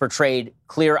Duranty, who is portrayed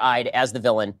clear-eyed as the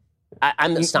villain.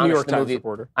 I'm astonished. New York the movie. Times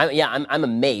reporter. I'm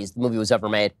amazed the movie was ever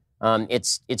made.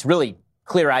 It's really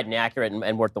clear-eyed and accurate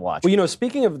and worth the watch. Well,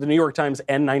 speaking of the New York Times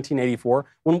and 1984,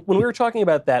 when we were talking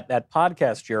about that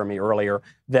podcast, Jeremy, earlier,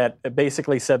 that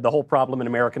basically said the whole problem in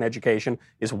American education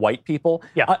is white people,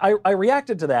 I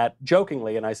reacted to that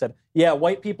jokingly, and I said, yeah,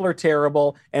 white people are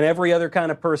terrible, and every other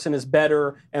kind of person is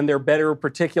better, and they're better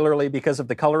particularly because of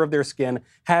the color of their skin,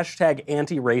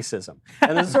 #anti-racism.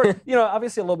 And this is sort of,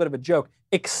 obviously a little bit of a joke,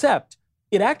 except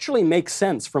it actually makes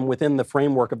sense from within the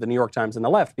framework of the New York Times and the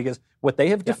left, because what they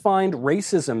have defined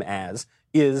racism as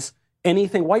is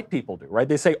anything white people do, right?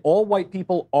 They say all white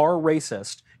people are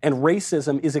racist, and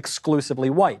racism is exclusively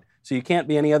white. So you can't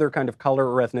be any other kind of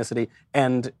color or ethnicity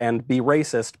and be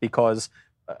racist because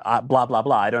blah, blah,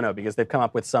 blah. I don't know, because they've come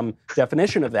up with some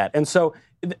definition of that. And so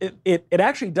it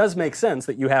actually does make sense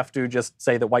that you have to just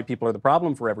say that white people are the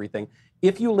problem for everything.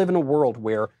 If you live in a world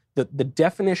where the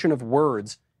definition of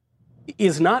words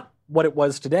is not what it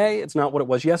was today, it's not what it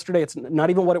was yesterday, it's not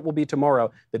even what it will be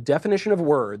tomorrow. The definition of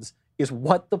words is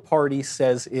what the party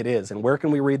says it is. And where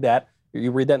can we read that?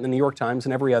 You read that in the New York Times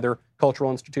and every other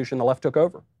cultural institution the left took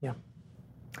over. Yeah.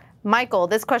 Michael,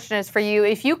 this question is for you.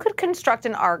 If you could construct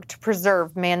an ark to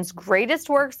preserve man's greatest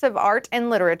works of art and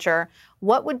literature,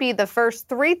 what would be the first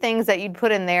 3 things that you'd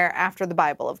put in there after the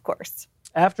Bible, of course?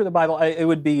 After the Bible, it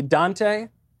would be Dante.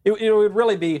 It would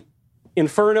really be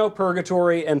Inferno,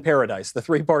 Purgatory, and Paradise, the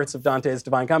 3 parts of Dante's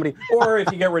Divine Comedy. Or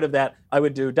if you get rid of that, I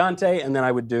would do Dante, and then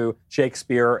I would do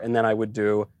Shakespeare, and then I would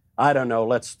do, I don't know,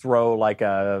 let's throw like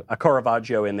a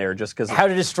Caravaggio in there just because. How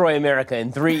to Destroy America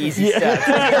in 3 easy steps.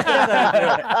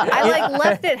 I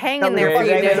left it hanging there for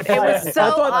you, dude. It was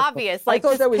so obvious.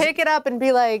 Just pick it up and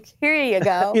be like, here you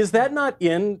go. Is that not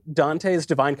in Dante's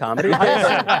Divine Comedy?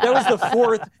 That was the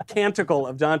 4th canticle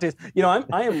of Dante's. You know,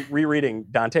 I am rereading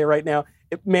Dante right now.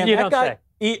 Man, you that don't guy.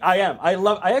 say. I am.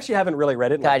 I actually haven't really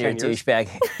read it in God, like 10 you're a years. douchebag.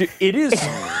 Dude,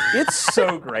 it's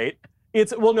so great.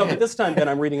 Well, no, but this time, Ben,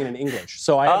 I'm reading it in English,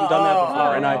 so I haven't done that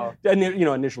before. And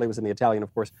initially it was in the Italian,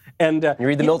 of course. And you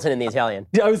read the Milton in the Italian.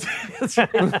 It's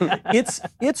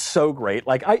so great.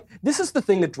 Like this is the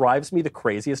thing that drives me the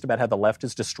craziest about how the left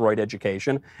has destroyed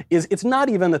education. Is it's not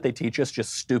even that they teach us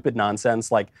just stupid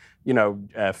nonsense like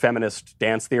feminist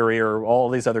dance theory or all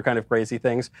these other kind of crazy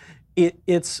things.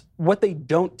 It's what they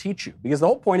don't teach you, because the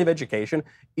whole point of education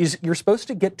is you're supposed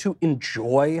to get to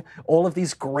enjoy all of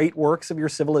these great works of your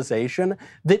civilization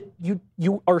that you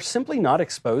are simply not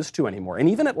exposed to anymore. And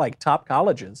even at like top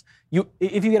colleges,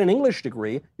 if you get an English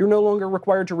degree, you're no longer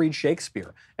required to read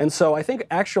Shakespeare. And so I think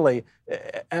actually,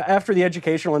 after the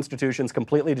educational institutions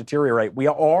completely deteriorate, we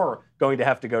are going to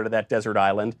have to go to that desert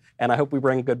island, and I hope we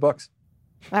bring good books.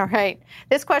 All right.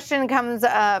 This question comes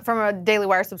from a Daily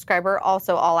Wire subscriber,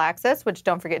 also All Access, which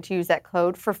don't forget to use that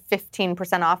code for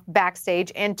 15% off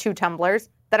Backstage and 2 tumblers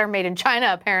that are made in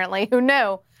China, apparently. Who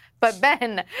knew? But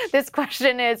Ben, this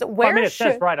question is, it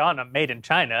says right on them, made in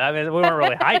China. I mean, we weren't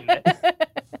really hiding it.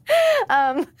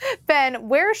 Ben,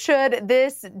 where should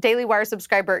this Daily Wire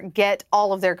subscriber get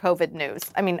all of their COVID news?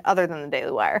 I mean, other than the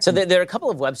Daily Wire. So there are a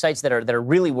couple of websites that are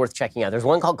really worth checking out. There's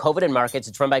one called COVID and Markets.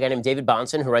 It's run by a guy named David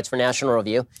Bonson, who writes for National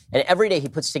Review. And every day he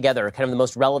puts together kind of the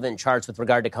most relevant charts with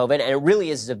regard to COVID. And it really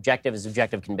is as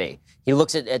objective can be. He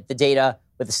looks at the data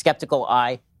with a skeptical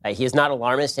eye. He is not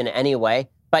alarmist in any way,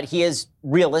 but he is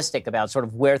realistic about sort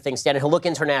of where things stand. And he'll look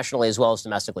internationally as well as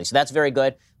domestically. So that's very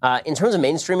good. In terms of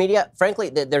mainstream media, frankly,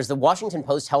 there's the Washington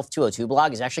Post Health 202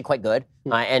 blog is actually quite good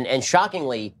and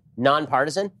shockingly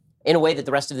nonpartisan in a way that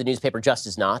the rest of the newspaper just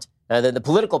is not. The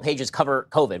political pages cover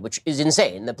COVID, which is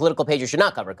insane. The political pages should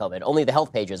not cover COVID. Only the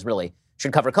health pages really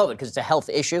should cover COVID because it's a health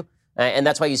issue. And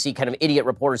that's why you see kind of idiot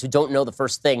reporters who don't know the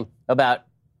first thing about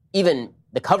even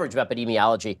the coverage of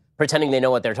epidemiology, pretending they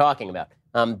know what they're talking about.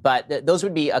 But those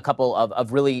would be a couple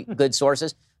of really good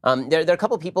sources. There are a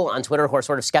couple of people on Twitter who are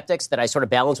sort of skeptics that I sort of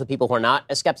balance with people who are not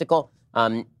as skeptical.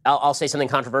 I'll say something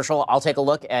controversial. I'll take a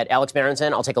look at Alex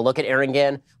Berenson. I'll take a look at Aaron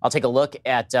Ginn. I'll take a look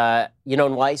at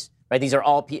Yonon Weiss. Right? These are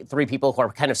all 3 people who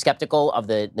are kind of skeptical of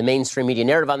the mainstream media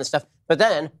narrative on this stuff. But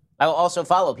then I will also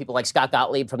follow people like Scott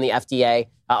Gottlieb from the FDA.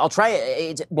 I'll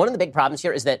try. One of the big problems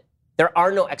here is that there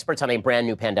are no experts on a brand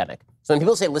new pandemic. So when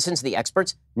people say listen to the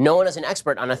experts, no one is an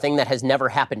expert on a thing that has never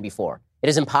happened before. It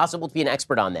is impossible to be an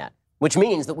expert on that, which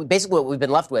means that basically what we've been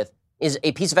left with is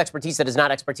a piece of expertise that is not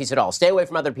expertise at all. Stay away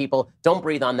from other people. Don't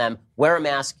breathe on them. Wear a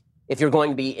mask if you're going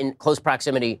to be in close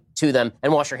proximity to them,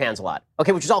 and wash your hands a lot.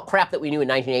 Okay, which is all crap that we knew in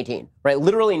 1918, right?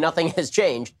 Literally nothing has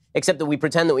changed except that we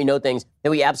pretend that we know things that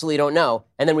we absolutely don't know,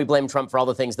 and then we blame Trump for all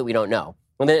the things that we don't know.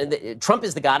 Trump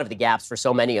is the god of the gaps for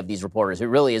so many of these reporters. It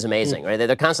really is amazing, right?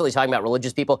 They're constantly talking about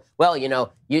religious people. Well, in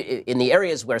the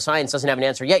areas where science doesn't have an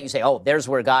answer yet, you say, oh, there's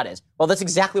where God is. Well, that's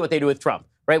exactly what they do with Trump,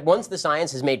 right? Once the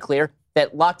science has made clear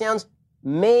that lockdowns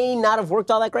may not have worked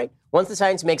all that great, once the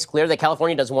science makes clear that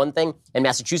California does one thing and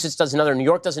Massachusetts does another, New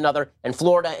York does another, and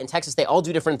Florida and Texas, they all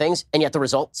do different things, and yet the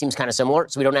result seems kind of similar,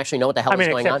 so we don't actually know what the hell is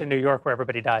going on. Except in New York where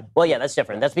everybody died. Well, yeah, that's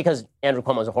different. That's because Andrew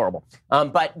Cuomo is horrible.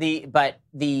 But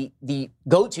the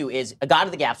go-to is a god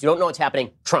of the gaps. You don't know what's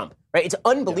happening, Trump. Right? It's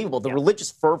unbelievable, the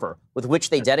religious fervor with which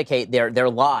they dedicate their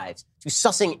lives to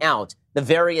sussing out the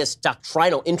various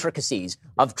doctrinal intricacies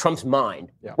of Trump's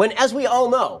mind. Yeah. When, as we all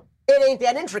know, it ain't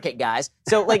that intricate, guys.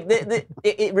 So, like,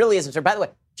 it really is absurd. By the way,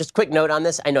 just a quick note on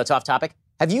this. I know it's off topic.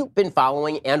 Have you been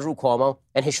following Andrew Cuomo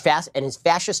and his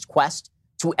fascist quest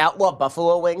to outlaw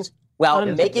buffalo wings while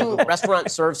making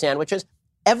restaurants serve sandwiches?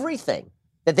 Everything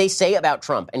that they say about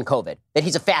Trump and COVID, that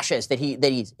he's a fascist, that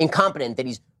he's incompetent, that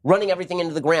he's running everything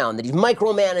into the ground, that he's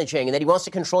micromanaging, and that he wants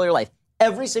to control your life.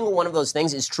 Every single one of those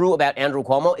things is true about Andrew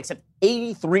Cuomo, except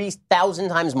 83,000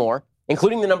 times more,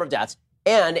 including the number of deaths.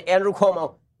 And Andrew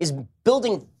Cuomo is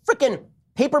building frickin'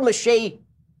 papier-mâché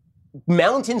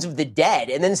mountains of the dead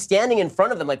and then standing in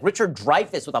front of them like Richard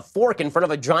Dreyfuss with a fork in front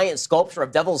of a giant sculpture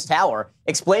of Devil's Tower,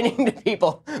 explaining to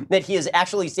people that he has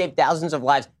actually saved thousands of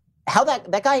lives. How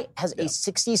that guy has a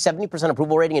 60, 70%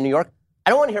 approval rating in New York. I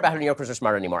don't want to hear about how New Yorkers are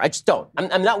smart anymore. I just don't.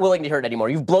 I'm not willing to hear it anymore.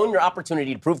 You've blown your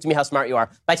opportunity to prove to me how smart you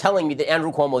are by telling me that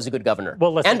Andrew Cuomo is a good governor.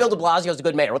 Well, listen, and Bill de Blasio is a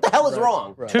good mayor. What the hell is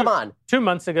wrong? Right. Come on. 2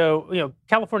 months ago,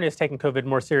 California has taken COVID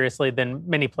more seriously than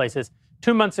many places.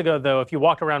 2 months ago, though, if you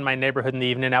walked around my neighborhood in the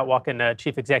evening, out walking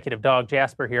Chief Executive Dog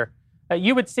Jasper here,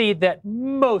 you would see that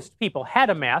most people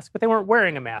had a mask, but they weren't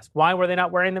wearing a mask. Why were they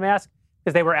not wearing the mask?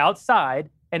 Because they were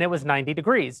outside and it was 90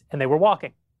 degrees and they were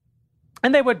walking.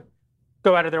 And they would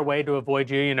go out of their way to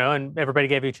avoid you, and everybody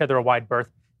gave each other a wide berth.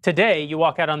 Today, you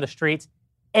walk out on the streets,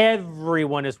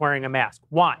 everyone is wearing a mask.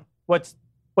 Why? What's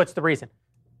the reason?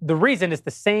 The reason is the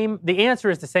same. The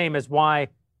answer is the same as why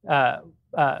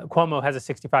Cuomo has a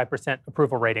 65%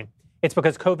 approval rating. It's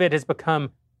because COVID has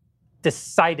become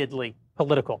decidedly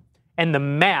political. And the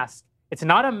mask, it's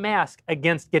not a mask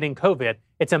against getting COVID.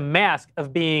 It's a mask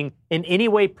of being in any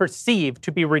way perceived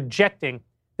to be rejecting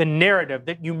the narrative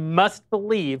that you must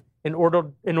believe in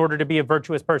order to be a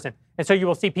virtuous person. And so you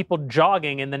will see people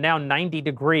jogging in the now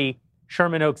 90-degree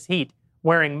Sherman Oaks heat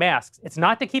wearing masks. It's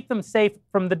not to keep them safe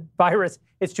from the virus.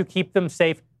 It's to keep them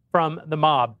safe from the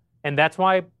mob. And that's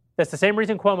the same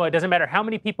reason Cuomo, it doesn't matter how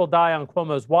many people die on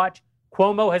Cuomo's watch,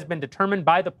 Cuomo has been determined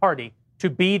by the party to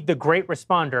be the great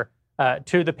responder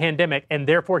to the pandemic, and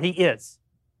therefore he is.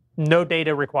 No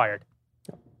data required.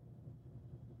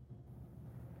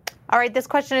 All right, this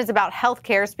question is about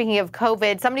healthcare. Speaking of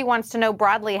COVID, somebody wants to know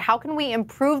broadly, how can we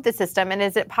improve the system? And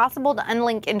is it possible to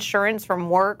unlink insurance from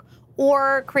work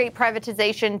or create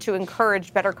privatization to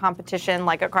encourage better competition,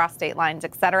 like across state lines,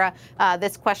 et cetera?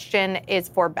 This question is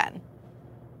for Ben.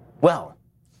 Well,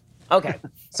 okay.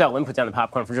 So let me put down the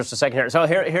popcorn for just a second here. So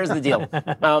here's the deal.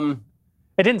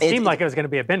 It didn't seem like it was going to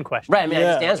be a Ben question. Right. I mean, I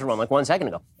just answered one like 1 second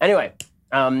ago. Anyway.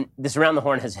 This around the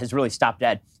horn has really stopped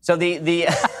dead. So the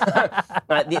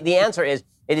answer is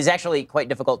it is actually quite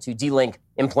difficult to delink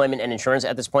employment and insurance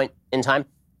at this point in time,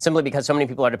 simply because so many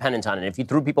people are dependent on it. If you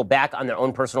threw people back on their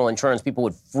own personal insurance, people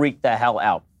would freak the hell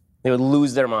out. They would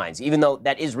lose their minds, even though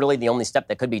that is really the only step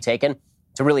that could be taken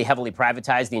to really heavily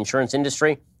privatize the insurance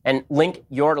industry and link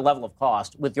your level of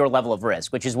cost with your level of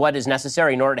risk, which is what is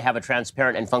necessary in order to have a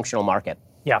transparent and functional market.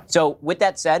 Yeah. So with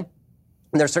that said,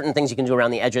 there are certain things you can do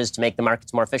around the edges to make the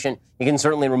markets more efficient. You can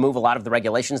certainly remove a lot of the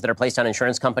regulations that are placed on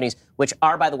insurance companies, which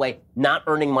are, by the way, not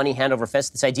earning money hand over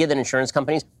fist. This idea that insurance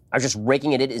companies are just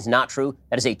raking it in is not true.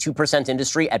 That is a 2%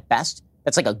 industry at best.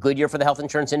 That's like a good year for the health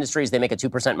insurance industry is they make a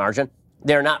 2% margin.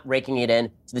 They're not raking it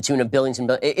in to the tune of billions and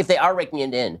billions. If they are raking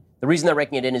it in, the reason they're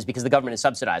raking it in is because the government is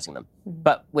subsidizing them.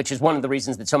 But which is one of the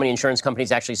reasons that so many insurance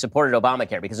companies actually supported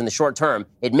Obamacare, because in the short term,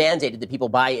 it mandated that people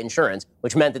buy insurance,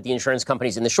 which meant that the insurance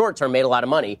companies in the short term made a lot of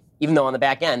money, even though on the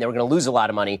back end they were going to lose a lot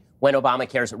of money when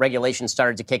Obamacare's regulations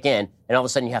started to kick in, and all of a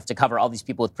sudden you have to cover all these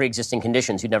people with pre-existing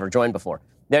conditions who'd never joined before.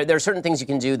 There are certain things you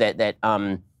can do that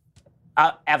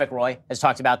Avik Roy has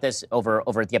talked about this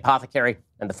over at The Apothecary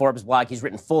and the Forbes blog. He's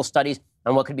written full studies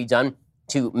on what could be done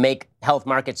to make health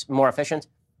markets more efficient.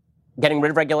 Getting rid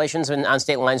of regulations on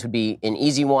state lines would be an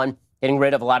easy one. Getting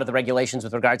rid of a lot of the regulations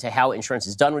with regard to how insurance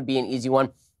is done would be an easy one.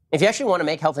 If you actually want to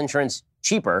make health insurance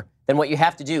cheaper, then what you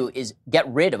have to do is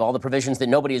get rid of all the provisions that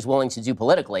nobody is willing to do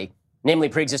politically, namely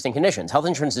pre-existing conditions. Health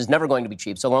insurance is never going to be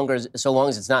cheap so long as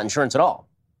it's not insurance at all.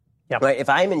 Yep. Right? If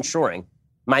I'm insuring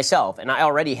myself and I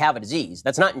already have a disease,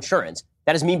 that's not insurance.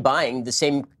 That is me buying the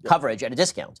same coverage at a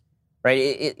discount. Right?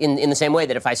 In the same way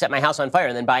that if I set my house on fire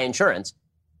and then buy insurance,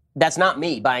 that's not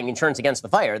me buying insurance against the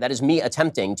fire. That is me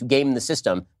attempting to game the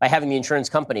system by having the insurance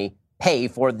company pay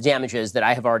for the damages that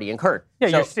I have already incurred.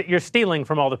 Yeah, so, you're stealing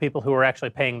from all the people who are actually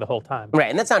paying the whole time. Right,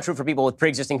 and that's not true for people with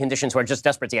pre-existing conditions who are just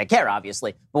desperate to get care,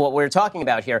 obviously. But what we're talking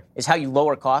about here is how you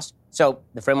lower costs. So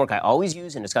the framework I always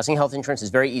use in discussing health insurance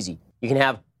is very easy. You can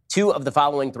have two of the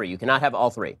following three. You cannot have all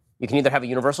three. You can either have a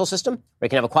universal system, or you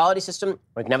can have a quality system,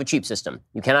 or you can have a cheap system.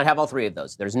 You cannot have all three of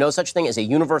those. There's no such thing as a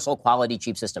universal quality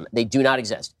cheap system. They do not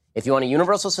exist. If you want a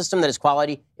universal system that is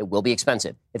quality, it will be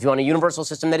expensive. If you want a universal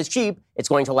system that is cheap, it's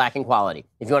going to lack in quality.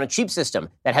 If you want a cheap system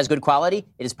that has good quality,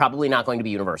 it is probably not going to be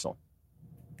universal.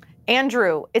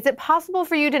 Andrew, is it possible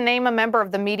for you to name a member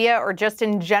of the media or just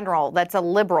in general that's a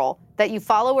liberal that you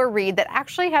follow or read that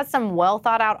actually has some well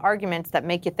thought out arguments that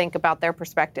make you think about their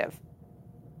perspective?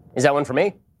 Is that one for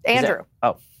me? Andrew.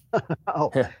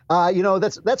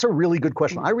 That's a really good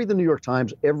question. I read the New York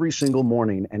Times every single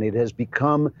morning, and it has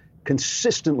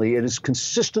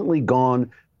consistently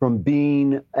gone from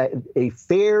being a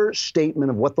fair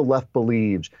statement of what the left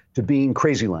believes to being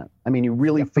crazy land. I mean, you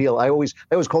really feel, I always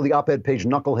call the op-ed page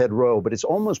Knucklehead Row, but it's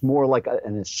almost more like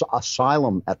an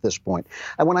asylum at this point.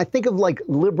 And when I think of like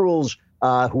liberals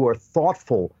who are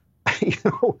thoughtful,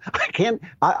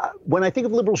 when I think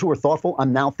of liberals who are thoughtful,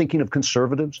 I'm now thinking of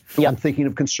conservatives. Yep. I'm thinking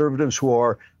of conservatives who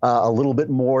are a little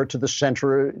bit more to the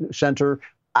center.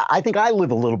 I think I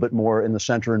live a little bit more in the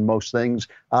center in most things.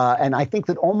 And I think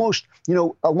that almost,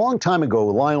 a long time ago,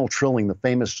 Lionel Trilling, the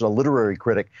famous literary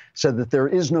critic, said that there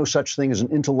is no such thing as an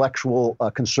intellectual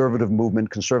conservative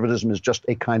movement. Conservatism is just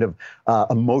a kind of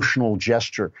emotional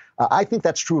gesture. I think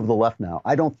that's true of the left now.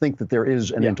 I don't think that there is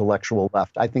an intellectual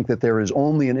left. I think that there is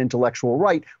only an intellectual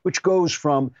right, which goes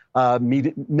from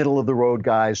middle of the road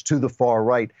guys to the far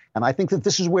right. And I think that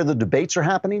this is where the debates are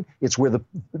happening. It's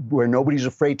where nobody's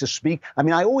afraid to speak. I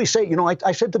mean, I always say,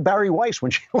 I said to Barry Weiss when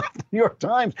she left the New York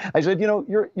Times, I said,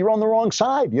 you're on the wrong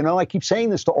side. I keep saying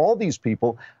this to all these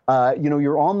people.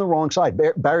 You're on the wrong side.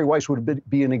 Barry Weiss would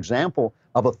be an example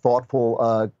of a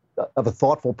thoughtful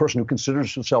person who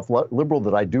considers herself liberal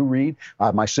that I do read.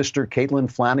 My sister,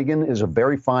 Caitlin Flanagan, is a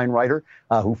very fine writer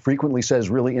who frequently says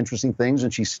really interesting things,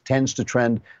 and she tends to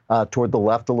trend toward the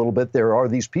left a little bit. There are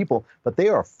these people, but they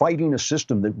are fighting a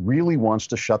system that really wants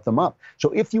to shut them up.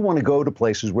 So if you want to go to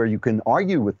places where you can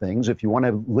argue with things, if you want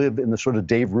to live in the sort of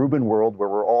Dave Rubin world where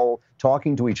we're all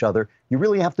talking to each other, you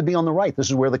really have to be on the right. This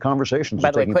is where the conversations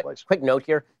are taking place. Quick note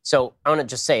here. So I want to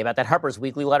just say about that Harper's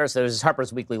Weekly letter. So there's this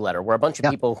Harper's Weekly letter where a bunch of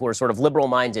people who are sort of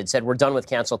liberal-minded said, we're done with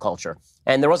cancel culture.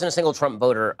 And there wasn't a single Trump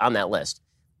voter on that list.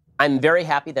 I'm very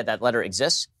happy that that letter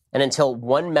exists. And until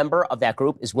one member of that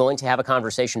group is willing to have a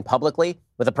conversation publicly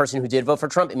with a person who did vote for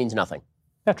Trump, it means nothing.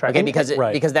 That's right. Okay,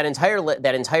 because that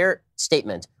entire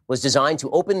statement was designed to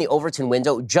open the Overton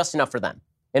window just enough for them.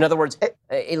 In other words,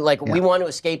 we want to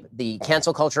escape the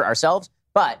cancel culture ourselves,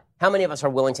 but how many of us are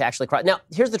willing to actually cross? Now,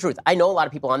 here's the truth. I know a lot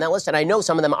of people on that list, and I know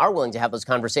some of them are willing to have those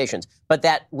conversations, but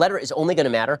that letter is only going to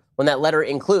matter when that letter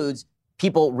includes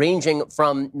people ranging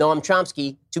from Noam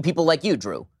Chomsky to people like you,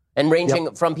 Drew, and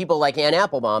ranging from people like Ann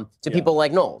Applebaum to people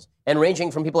like Knowles, and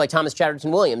ranging from people like Thomas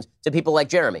Chatterton Williams to people like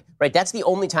Jeremy, right? That's the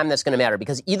only time that's going to matter,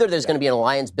 because either there's going to be an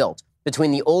alliance built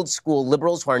between the old school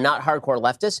liberals who are not hardcore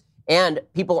leftists and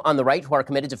people on the right who are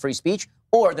committed to free speech,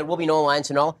 or there will be no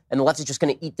alliance at all, and the left is just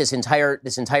going to eat this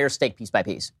entire steak piece by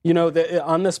piece.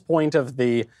 On this point of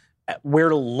the where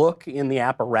to look in the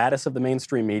apparatus of the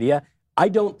mainstream media, I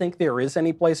don't think there is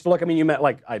any place to look. I mean, you met,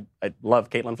 I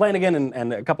love Caitlin Flanagan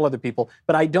and a couple other people,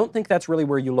 but I don't think that's really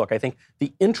where you look. I think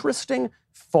the interesting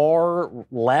far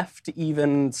left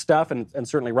even stuff, and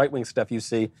certainly right-wing stuff you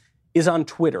see, is on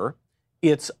Twitter.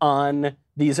 It's on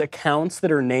these accounts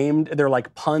that are named, they're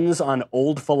like puns on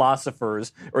old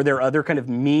philosophers, or they're other kind of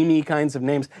meme-y kinds of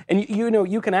names. And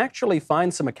you can actually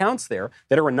find some accounts there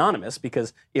that are anonymous,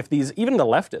 because even the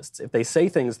leftists, if they say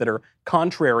things that are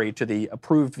contrary to the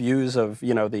approved views of,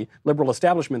 the liberal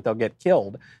establishment, they'll get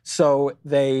killed. So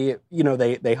they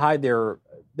hide their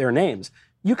names.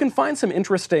 You can find some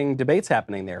interesting debates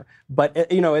happening there. But,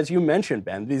 as you mentioned,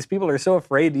 Ben, these people are so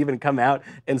afraid to even come out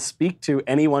and speak to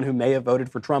anyone who may have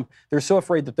voted for Trump. They're so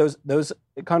afraid that those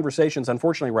conversations,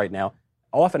 unfortunately right now,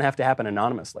 often have to happen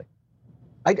anonymously.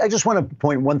 I just want to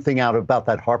point one thing out about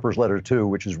that Harper's letter, too,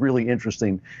 which is really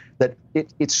interesting, that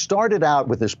it started out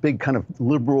with this big kind of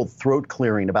liberal throat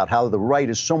clearing about how the right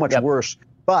is so much worse,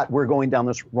 but we're going down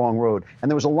this wrong road.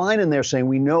 And there was a line in there saying,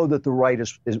 we know that the right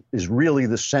is really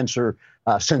the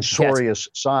censorious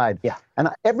side. Yeah. And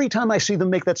every time I see them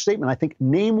make that statement, I think,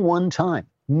 name one time.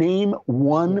 Name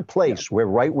one place where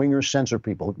right-wingers censor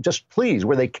people. Just please,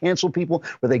 where they cancel people,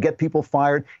 where they get people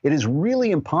fired. It is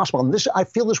really impossible. And I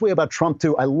feel this way about Trump,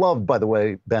 too. I love, by the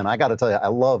way, Ben, I got to tell you, I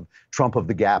love Trump of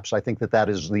the gaps. I think that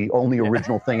is the only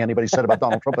original thing anybody said about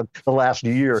Donald Trump in the last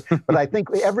year. But I think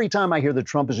every time I hear that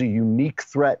Trump is a unique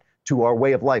threat to our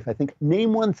way of life, I think,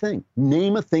 name one thing.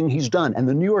 Name a thing he's done. And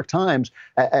the New York Times,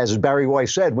 as Barry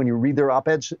Weiss said, when you read their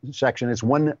op-ed section, it's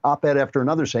one op-ed after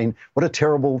another saying, what a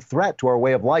terrible threat to our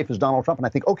way of life is Donald Trump. And I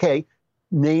think, okay,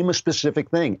 name a specific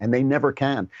thing, and they never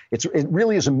can. It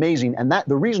really is amazing, and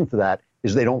the reason for that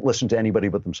is they don't listen to anybody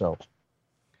but themselves.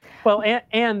 Well,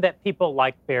 and that people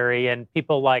like Barry and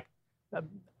people like,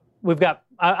 we've got,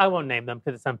 I won't name them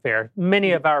because it's unfair,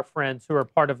 many of our friends who are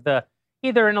part of the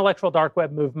either intellectual dark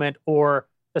web movement or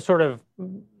the sort of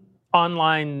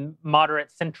online moderate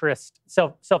centrist,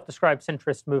 self-described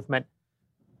centrist movement,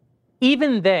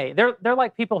 even they're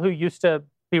like people who used to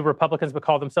be Republicans but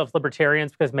call themselves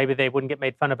libertarians because maybe they wouldn't get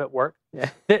made fun of at work.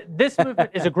 Yeah. This movement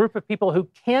is a group of people who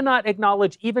cannot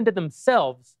acknowledge even to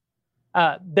themselves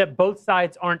that both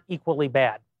sides aren't equally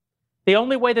bad. The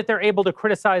only way that they're able to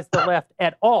criticize the left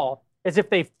at all is if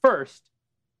they first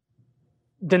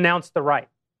denounce the right.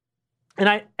 And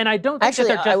I don't think actually,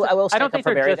 that they're just, I will stand up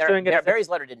for Barry. doing it. Barry's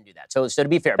letter didn't do that. So to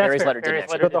be fair, Barry's letter didn't.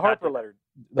 But the Harper letter.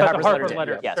 The Harper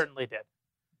letter certainly did.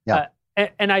 Yeah.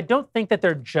 And I don't think that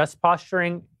they're just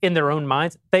posturing in their own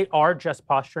minds. They are just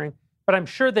posturing. But I'm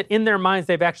sure that in their minds,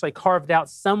 they've actually carved out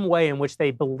some way in which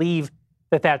they believe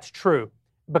that that's true.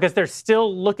 Because they're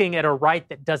still looking at a right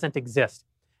that doesn't exist.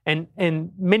 And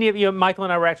many of you, Michael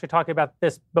and I were actually talking about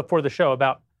this before the show,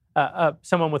 about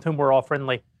someone with whom we're all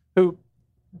friendly, who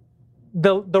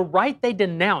the right they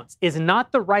denounce is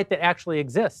not the right that actually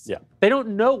exists. Yeah. They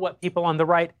don't know what people on the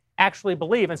right actually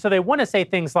believe. And so they want to say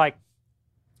things like,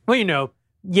 well, you know,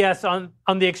 yes, on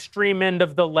the extreme end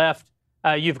of the left,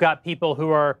 you've got people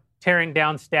who are tearing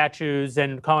down statues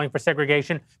and calling for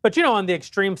segregation. But, you know, on the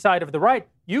extreme side of the right,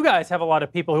 you guys have a lot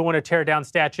of people who want to tear down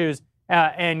statues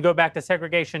and go back to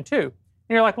segregation too.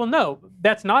 And you're like, well, no,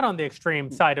 that's not on the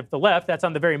extreme side of the left. That's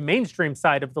on the very mainstream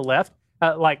side of the left.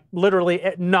 Like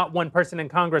literally not one person in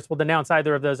Congress will denounce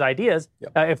either of those ideas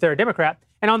if they're a Democrat.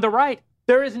 And on the right,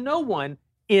 there is no one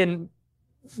in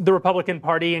the Republican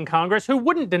Party in Congress who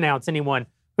wouldn't denounce anyone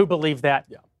who believed that.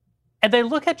 Yeah. And they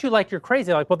look at you like you're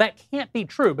crazy, like, well, that can't be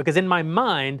true, because in my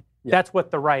mind, that's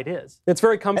what the right is. It's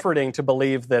very comforting to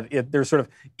believe that there's sort of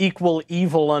equal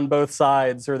evil on both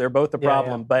sides, or they're both a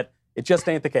problem, but it just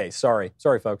ain't the case. Sorry,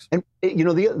 folks. And, you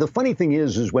know, the funny thing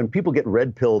is when people get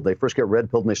red-pilled, they first get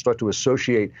red-pilled and they start to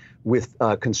associate with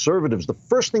conservatives, the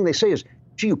first thing they say is,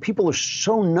 gee, you people are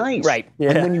so nice. Right.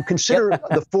 Yeah. And when you consider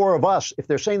the four of us, if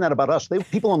they're saying that about us,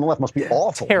 people on the left must be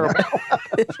awful. Terrible.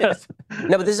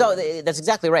 No, but that's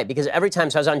exactly right, because every time,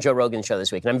 so I was on Joe Rogan's show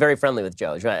this week, and I'm very friendly with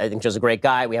Joe. I think Joe's a great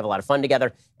guy. We have a lot of fun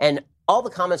together. And all the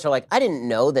comments are like, I didn't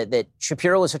know that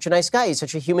Shapiro was such a nice guy. He's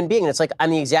such a human being. And it's like,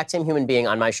 I'm the exact same human being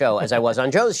on my show as I was on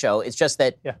Joe's show. It's just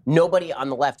that nobody on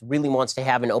the left really wants to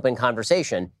have an open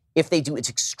conversation. If they do, it's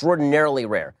extraordinarily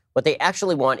rare. What they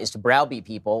actually want is to browbeat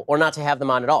people or not to have them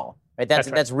on at all. Right?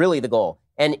 That's really the goal.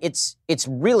 And it's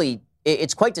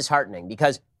quite disheartening,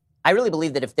 because I really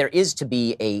believe that if there is to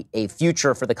be a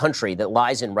future for the country that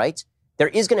lies in rights, there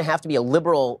is going to have to be a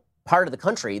liberal part of the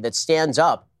country that stands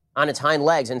up on its hind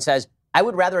legs and says, I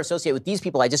would rather associate with these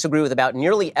people I disagree with about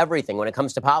nearly everything when it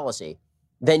comes to policy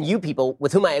than you people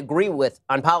with whom I agree with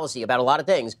on policy about a lot of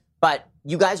things. But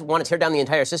you guys want to tear down the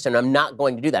entire system, and I'm not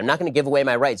going to do that. I'm not going to give away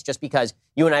my rights just because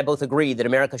you and I both agree that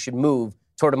America should move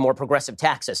toward a more progressive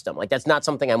tax system. Like, that's not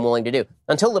something I'm willing to do.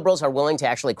 Until liberals are willing to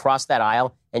actually cross that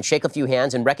aisle and shake a few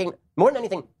hands and more than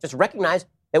anything, just recognize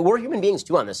that we're human beings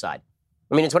too on this side.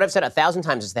 I mean, it's what I've said 1,000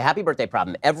 times. It's the happy birthday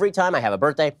problem. Every time I have a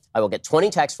birthday, I will get 20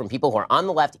 texts from people who are on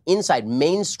the left, inside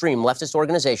mainstream leftist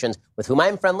organizations with whom I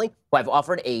am friendly, who I've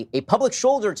offered a public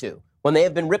shoulder to when they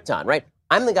have been ripped on, right?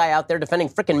 I'm the guy out there defending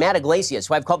frickin' Matt Iglesias,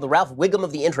 who I've called the Ralph Wiggum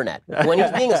of the internet. When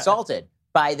he's being assaulted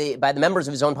by the members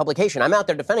of his own publication, I'm out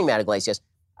there defending Matt Iglesias.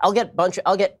 I'll get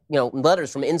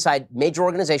letters from inside major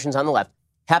organizations on the left.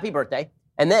 Happy birthday.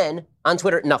 And then on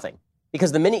Twitter, nothing.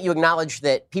 Because the minute you acknowledge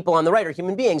that people on the right are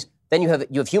human beings, then you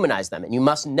have humanized them. And you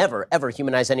must never, ever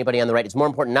humanize anybody on the right. It's more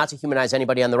important not to humanize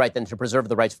anybody on the right than to preserve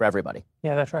the rights for everybody.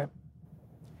 Yeah, that's right.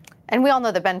 And we all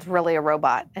know that Ben's really a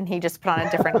robot, and he just put on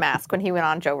a different mask when he went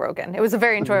on Joe Rogan. It was a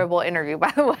very enjoyable interview,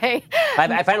 by the way.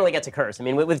 I finally get to curse. I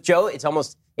mean, with Joe, it's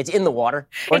in the water.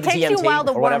 Or it the takes DMT, you a while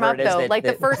to or warm up, it is though.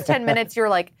 The first 10 minutes, you're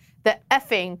like, the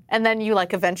effing, and then you,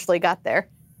 eventually got there.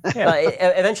 Yeah.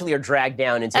 Eventually you're dragged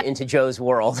down into Joe's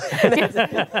world. That's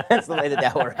the way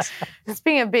that works.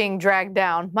 Speaking of being dragged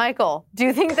down, Michael, do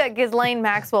you think that Ghislaine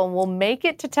Maxwell will make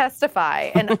it to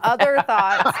testify? And other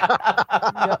thoughts?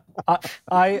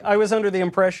 I was under the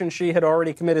impression she had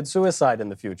already committed suicide in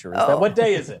the future. What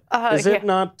day is it? Is it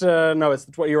not? No, it's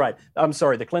you're right. I'm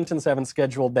sorry. The Clintons haven't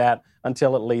scheduled that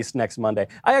until at least next Monday.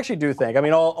 I actually do think,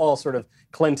 all sort of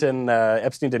Clinton,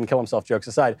 Epstein didn't kill himself jokes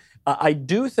aside, I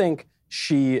do think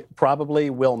she probably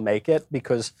will make it,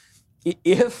 because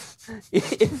if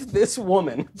this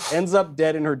woman ends up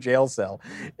dead in her jail cell,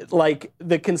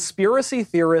 the conspiracy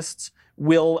theorists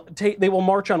they will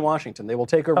march on Washington. They will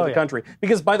take over the country.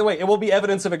 Because, by the way, it will be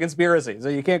evidence of a conspiracy. So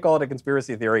you can't call it a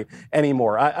conspiracy theory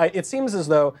anymore. It seems as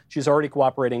though she's already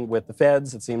cooperating with the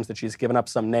feds. It seems that she's given up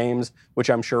some names, which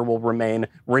I'm sure will remain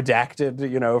redacted,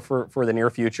 for the near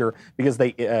future, because they,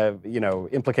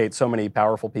 implicate so many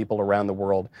powerful people around the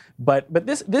world. But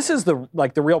this is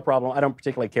the real problem. I don't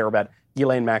particularly care about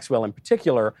Ghislaine Maxwell in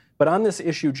particular, but on this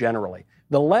issue generally.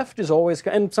 The left is always,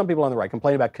 and some people on the right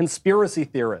complain about conspiracy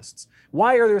theorists.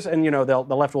 Why are there, and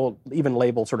the left will even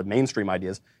label sort of mainstream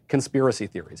ideas conspiracy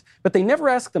theories. But they never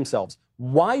ask themselves,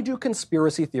 why do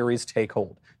conspiracy theories take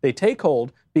hold? They take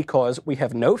hold because we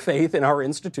have no faith in our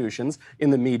institutions, in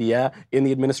the media, in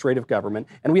the administrative government,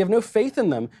 and we have no faith in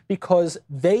them because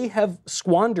they have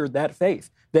squandered that faith.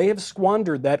 They have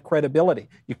squandered that credibility.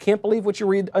 You can't believe what you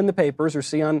read in the papers or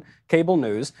see on cable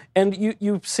news, and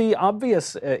you see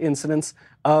obvious incidents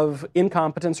of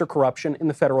incompetence or corruption in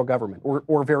the federal government,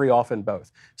 or very often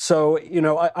both. So,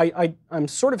 I'm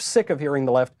sort of sick of hearing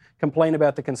the left complain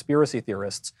about the conspiracy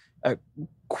theorists.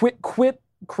 Quit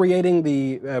creating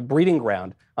the breeding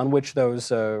ground on which those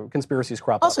conspiracies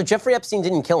crop up. Also, Jeffrey Epstein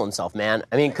didn't kill himself, man.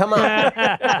 I mean, come on. I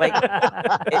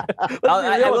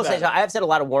will say, I have said a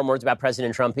lot of warm words about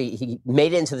President Trump. He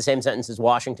made it into the same sentence as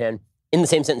Washington, in the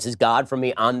same sentence as God for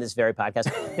me on this very podcast.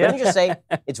 Let me just say,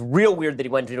 it's real weird that he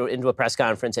went into a press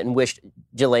conference and wished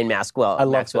Ghislaine Maxwell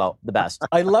the best.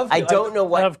 I loved it. I don't know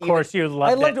what. Of course you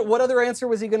loved it. I loved it. What other answer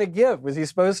was he going to give? Was he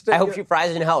supposed to? I hope she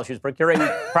fries in hell. She was procuring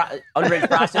underage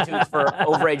prostitutes for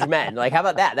overage men. Like, how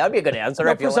about that? That would be a good answer.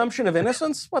 No presumption of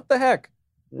innocence? What the heck?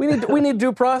 We need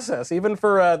due process, even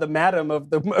for the madam of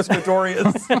the most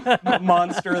notorious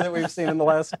monster that we've seen in the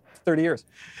last 30 years.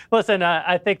 Listen,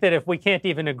 I think that if we can't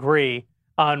even agree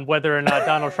on whether or not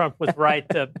Donald Trump was right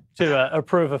to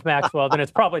approve of Maxwell, then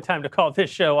it's probably time to call this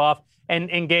show off and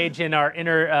engage in our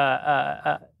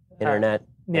internet.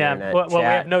 Well, we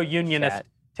have no unionist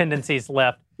tendencies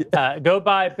left. Go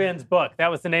buy Ben's book. That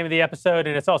was the name of the episode,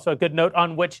 and it's also a good note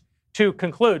on which to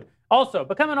conclude. Also,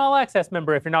 become an all-access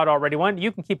member if you're not already one.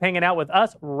 You can keep hanging out with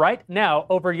us right now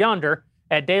over yonder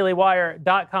at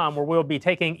dailywire.com, where we'll be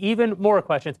taking even more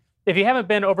questions. If you haven't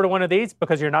been over to one of these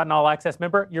because you're not an all-access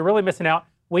member, you're really missing out.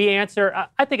 We answer,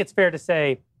 I think it's fair to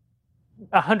say,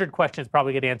 100 questions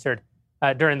probably get answered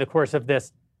during the course of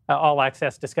this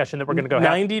all-access discussion that we're going to go have.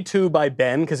 92 by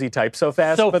Ben, because he types so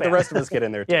fast, but the rest of us get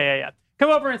in there too. Yeah. Come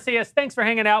over and see us. Thanks for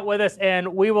hanging out with us,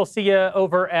 and we will see you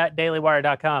over at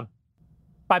dailywire.com.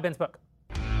 Buy Ben's book.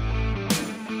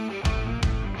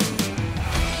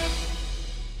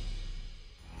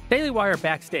 Daily Wire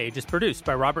Backstage is produced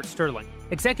by Robert Sterling.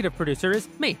 Executive producer is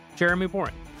me, Jeremy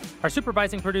Boring. Our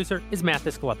supervising producer is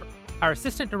Mathis Glover. Our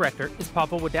assistant director is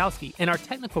Pavel Wadowski, and our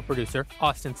technical producer,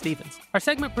 Austin Stevens. Our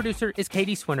segment producer is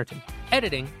Katie Swinnerton.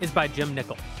 Editing is by Jim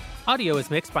Nickel. Audio is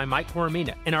mixed by Mike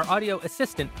Coromina, and our audio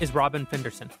assistant is Robin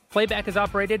Fenderson. Playback is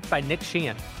operated by Nick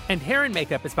Sheehan, and hair and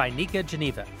makeup is by Nika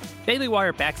Geneva. Daily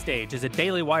Wire Backstage is a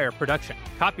Daily Wire production.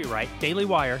 Copyright Daily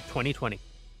Wire 2020.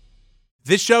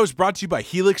 This show is brought to you by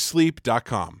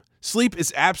HelixSleep.com. Sleep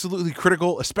is absolutely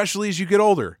critical, especially as you get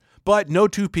older. But no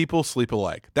two people sleep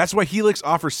alike. That's why Helix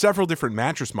offers several different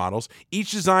mattress models, each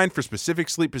designed for specific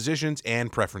sleep positions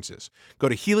and preferences. Go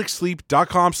to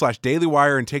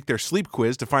HelixSleep.com/dailywire and take their sleep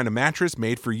quiz to find a mattress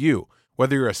made for you.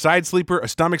 Whether you're a side sleeper, a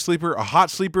stomach sleeper, a hot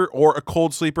sleeper, or a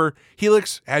cold sleeper,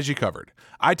 Helix has you covered.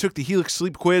 I took the Helix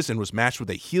sleep quiz and was matched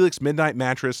with a Helix Midnight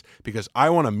mattress because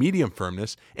I want a medium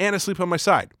firmness and a sleep on my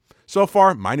side. So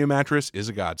far, my new mattress is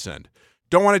a godsend.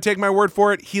 Don't want to take my word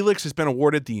for it? Helix has been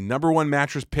awarded the #1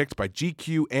 mattress picked by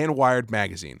GQ and Wired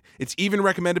magazine. It's even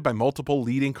recommended by multiple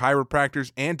leading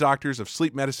chiropractors and doctors of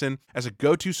sleep medicine as a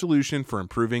go-to solution for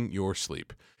improving your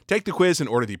sleep. Take the quiz and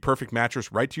order the perfect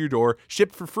mattress right to your door,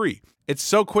 shipped for free. It's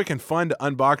so quick and fun to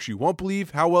unbox, you won't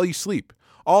believe how well you sleep.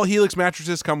 All Helix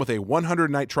mattresses come with a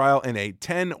 100-night trial and a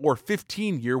 10 or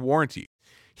 15-year warranty.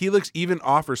 Helix even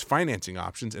offers financing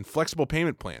options and flexible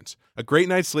payment plans. A great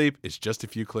night's sleep is just a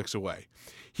few clicks away.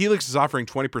 Helix is offering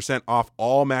 20% off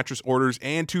all mattress orders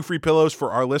and 2 free pillows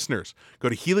for our listeners. Go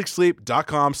to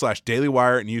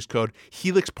HelixSleep.com/dailywire and use code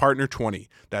HelixPartner20.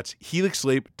 That's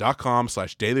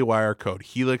HelixSleep.com/dailywire, code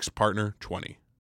HelixPartner20.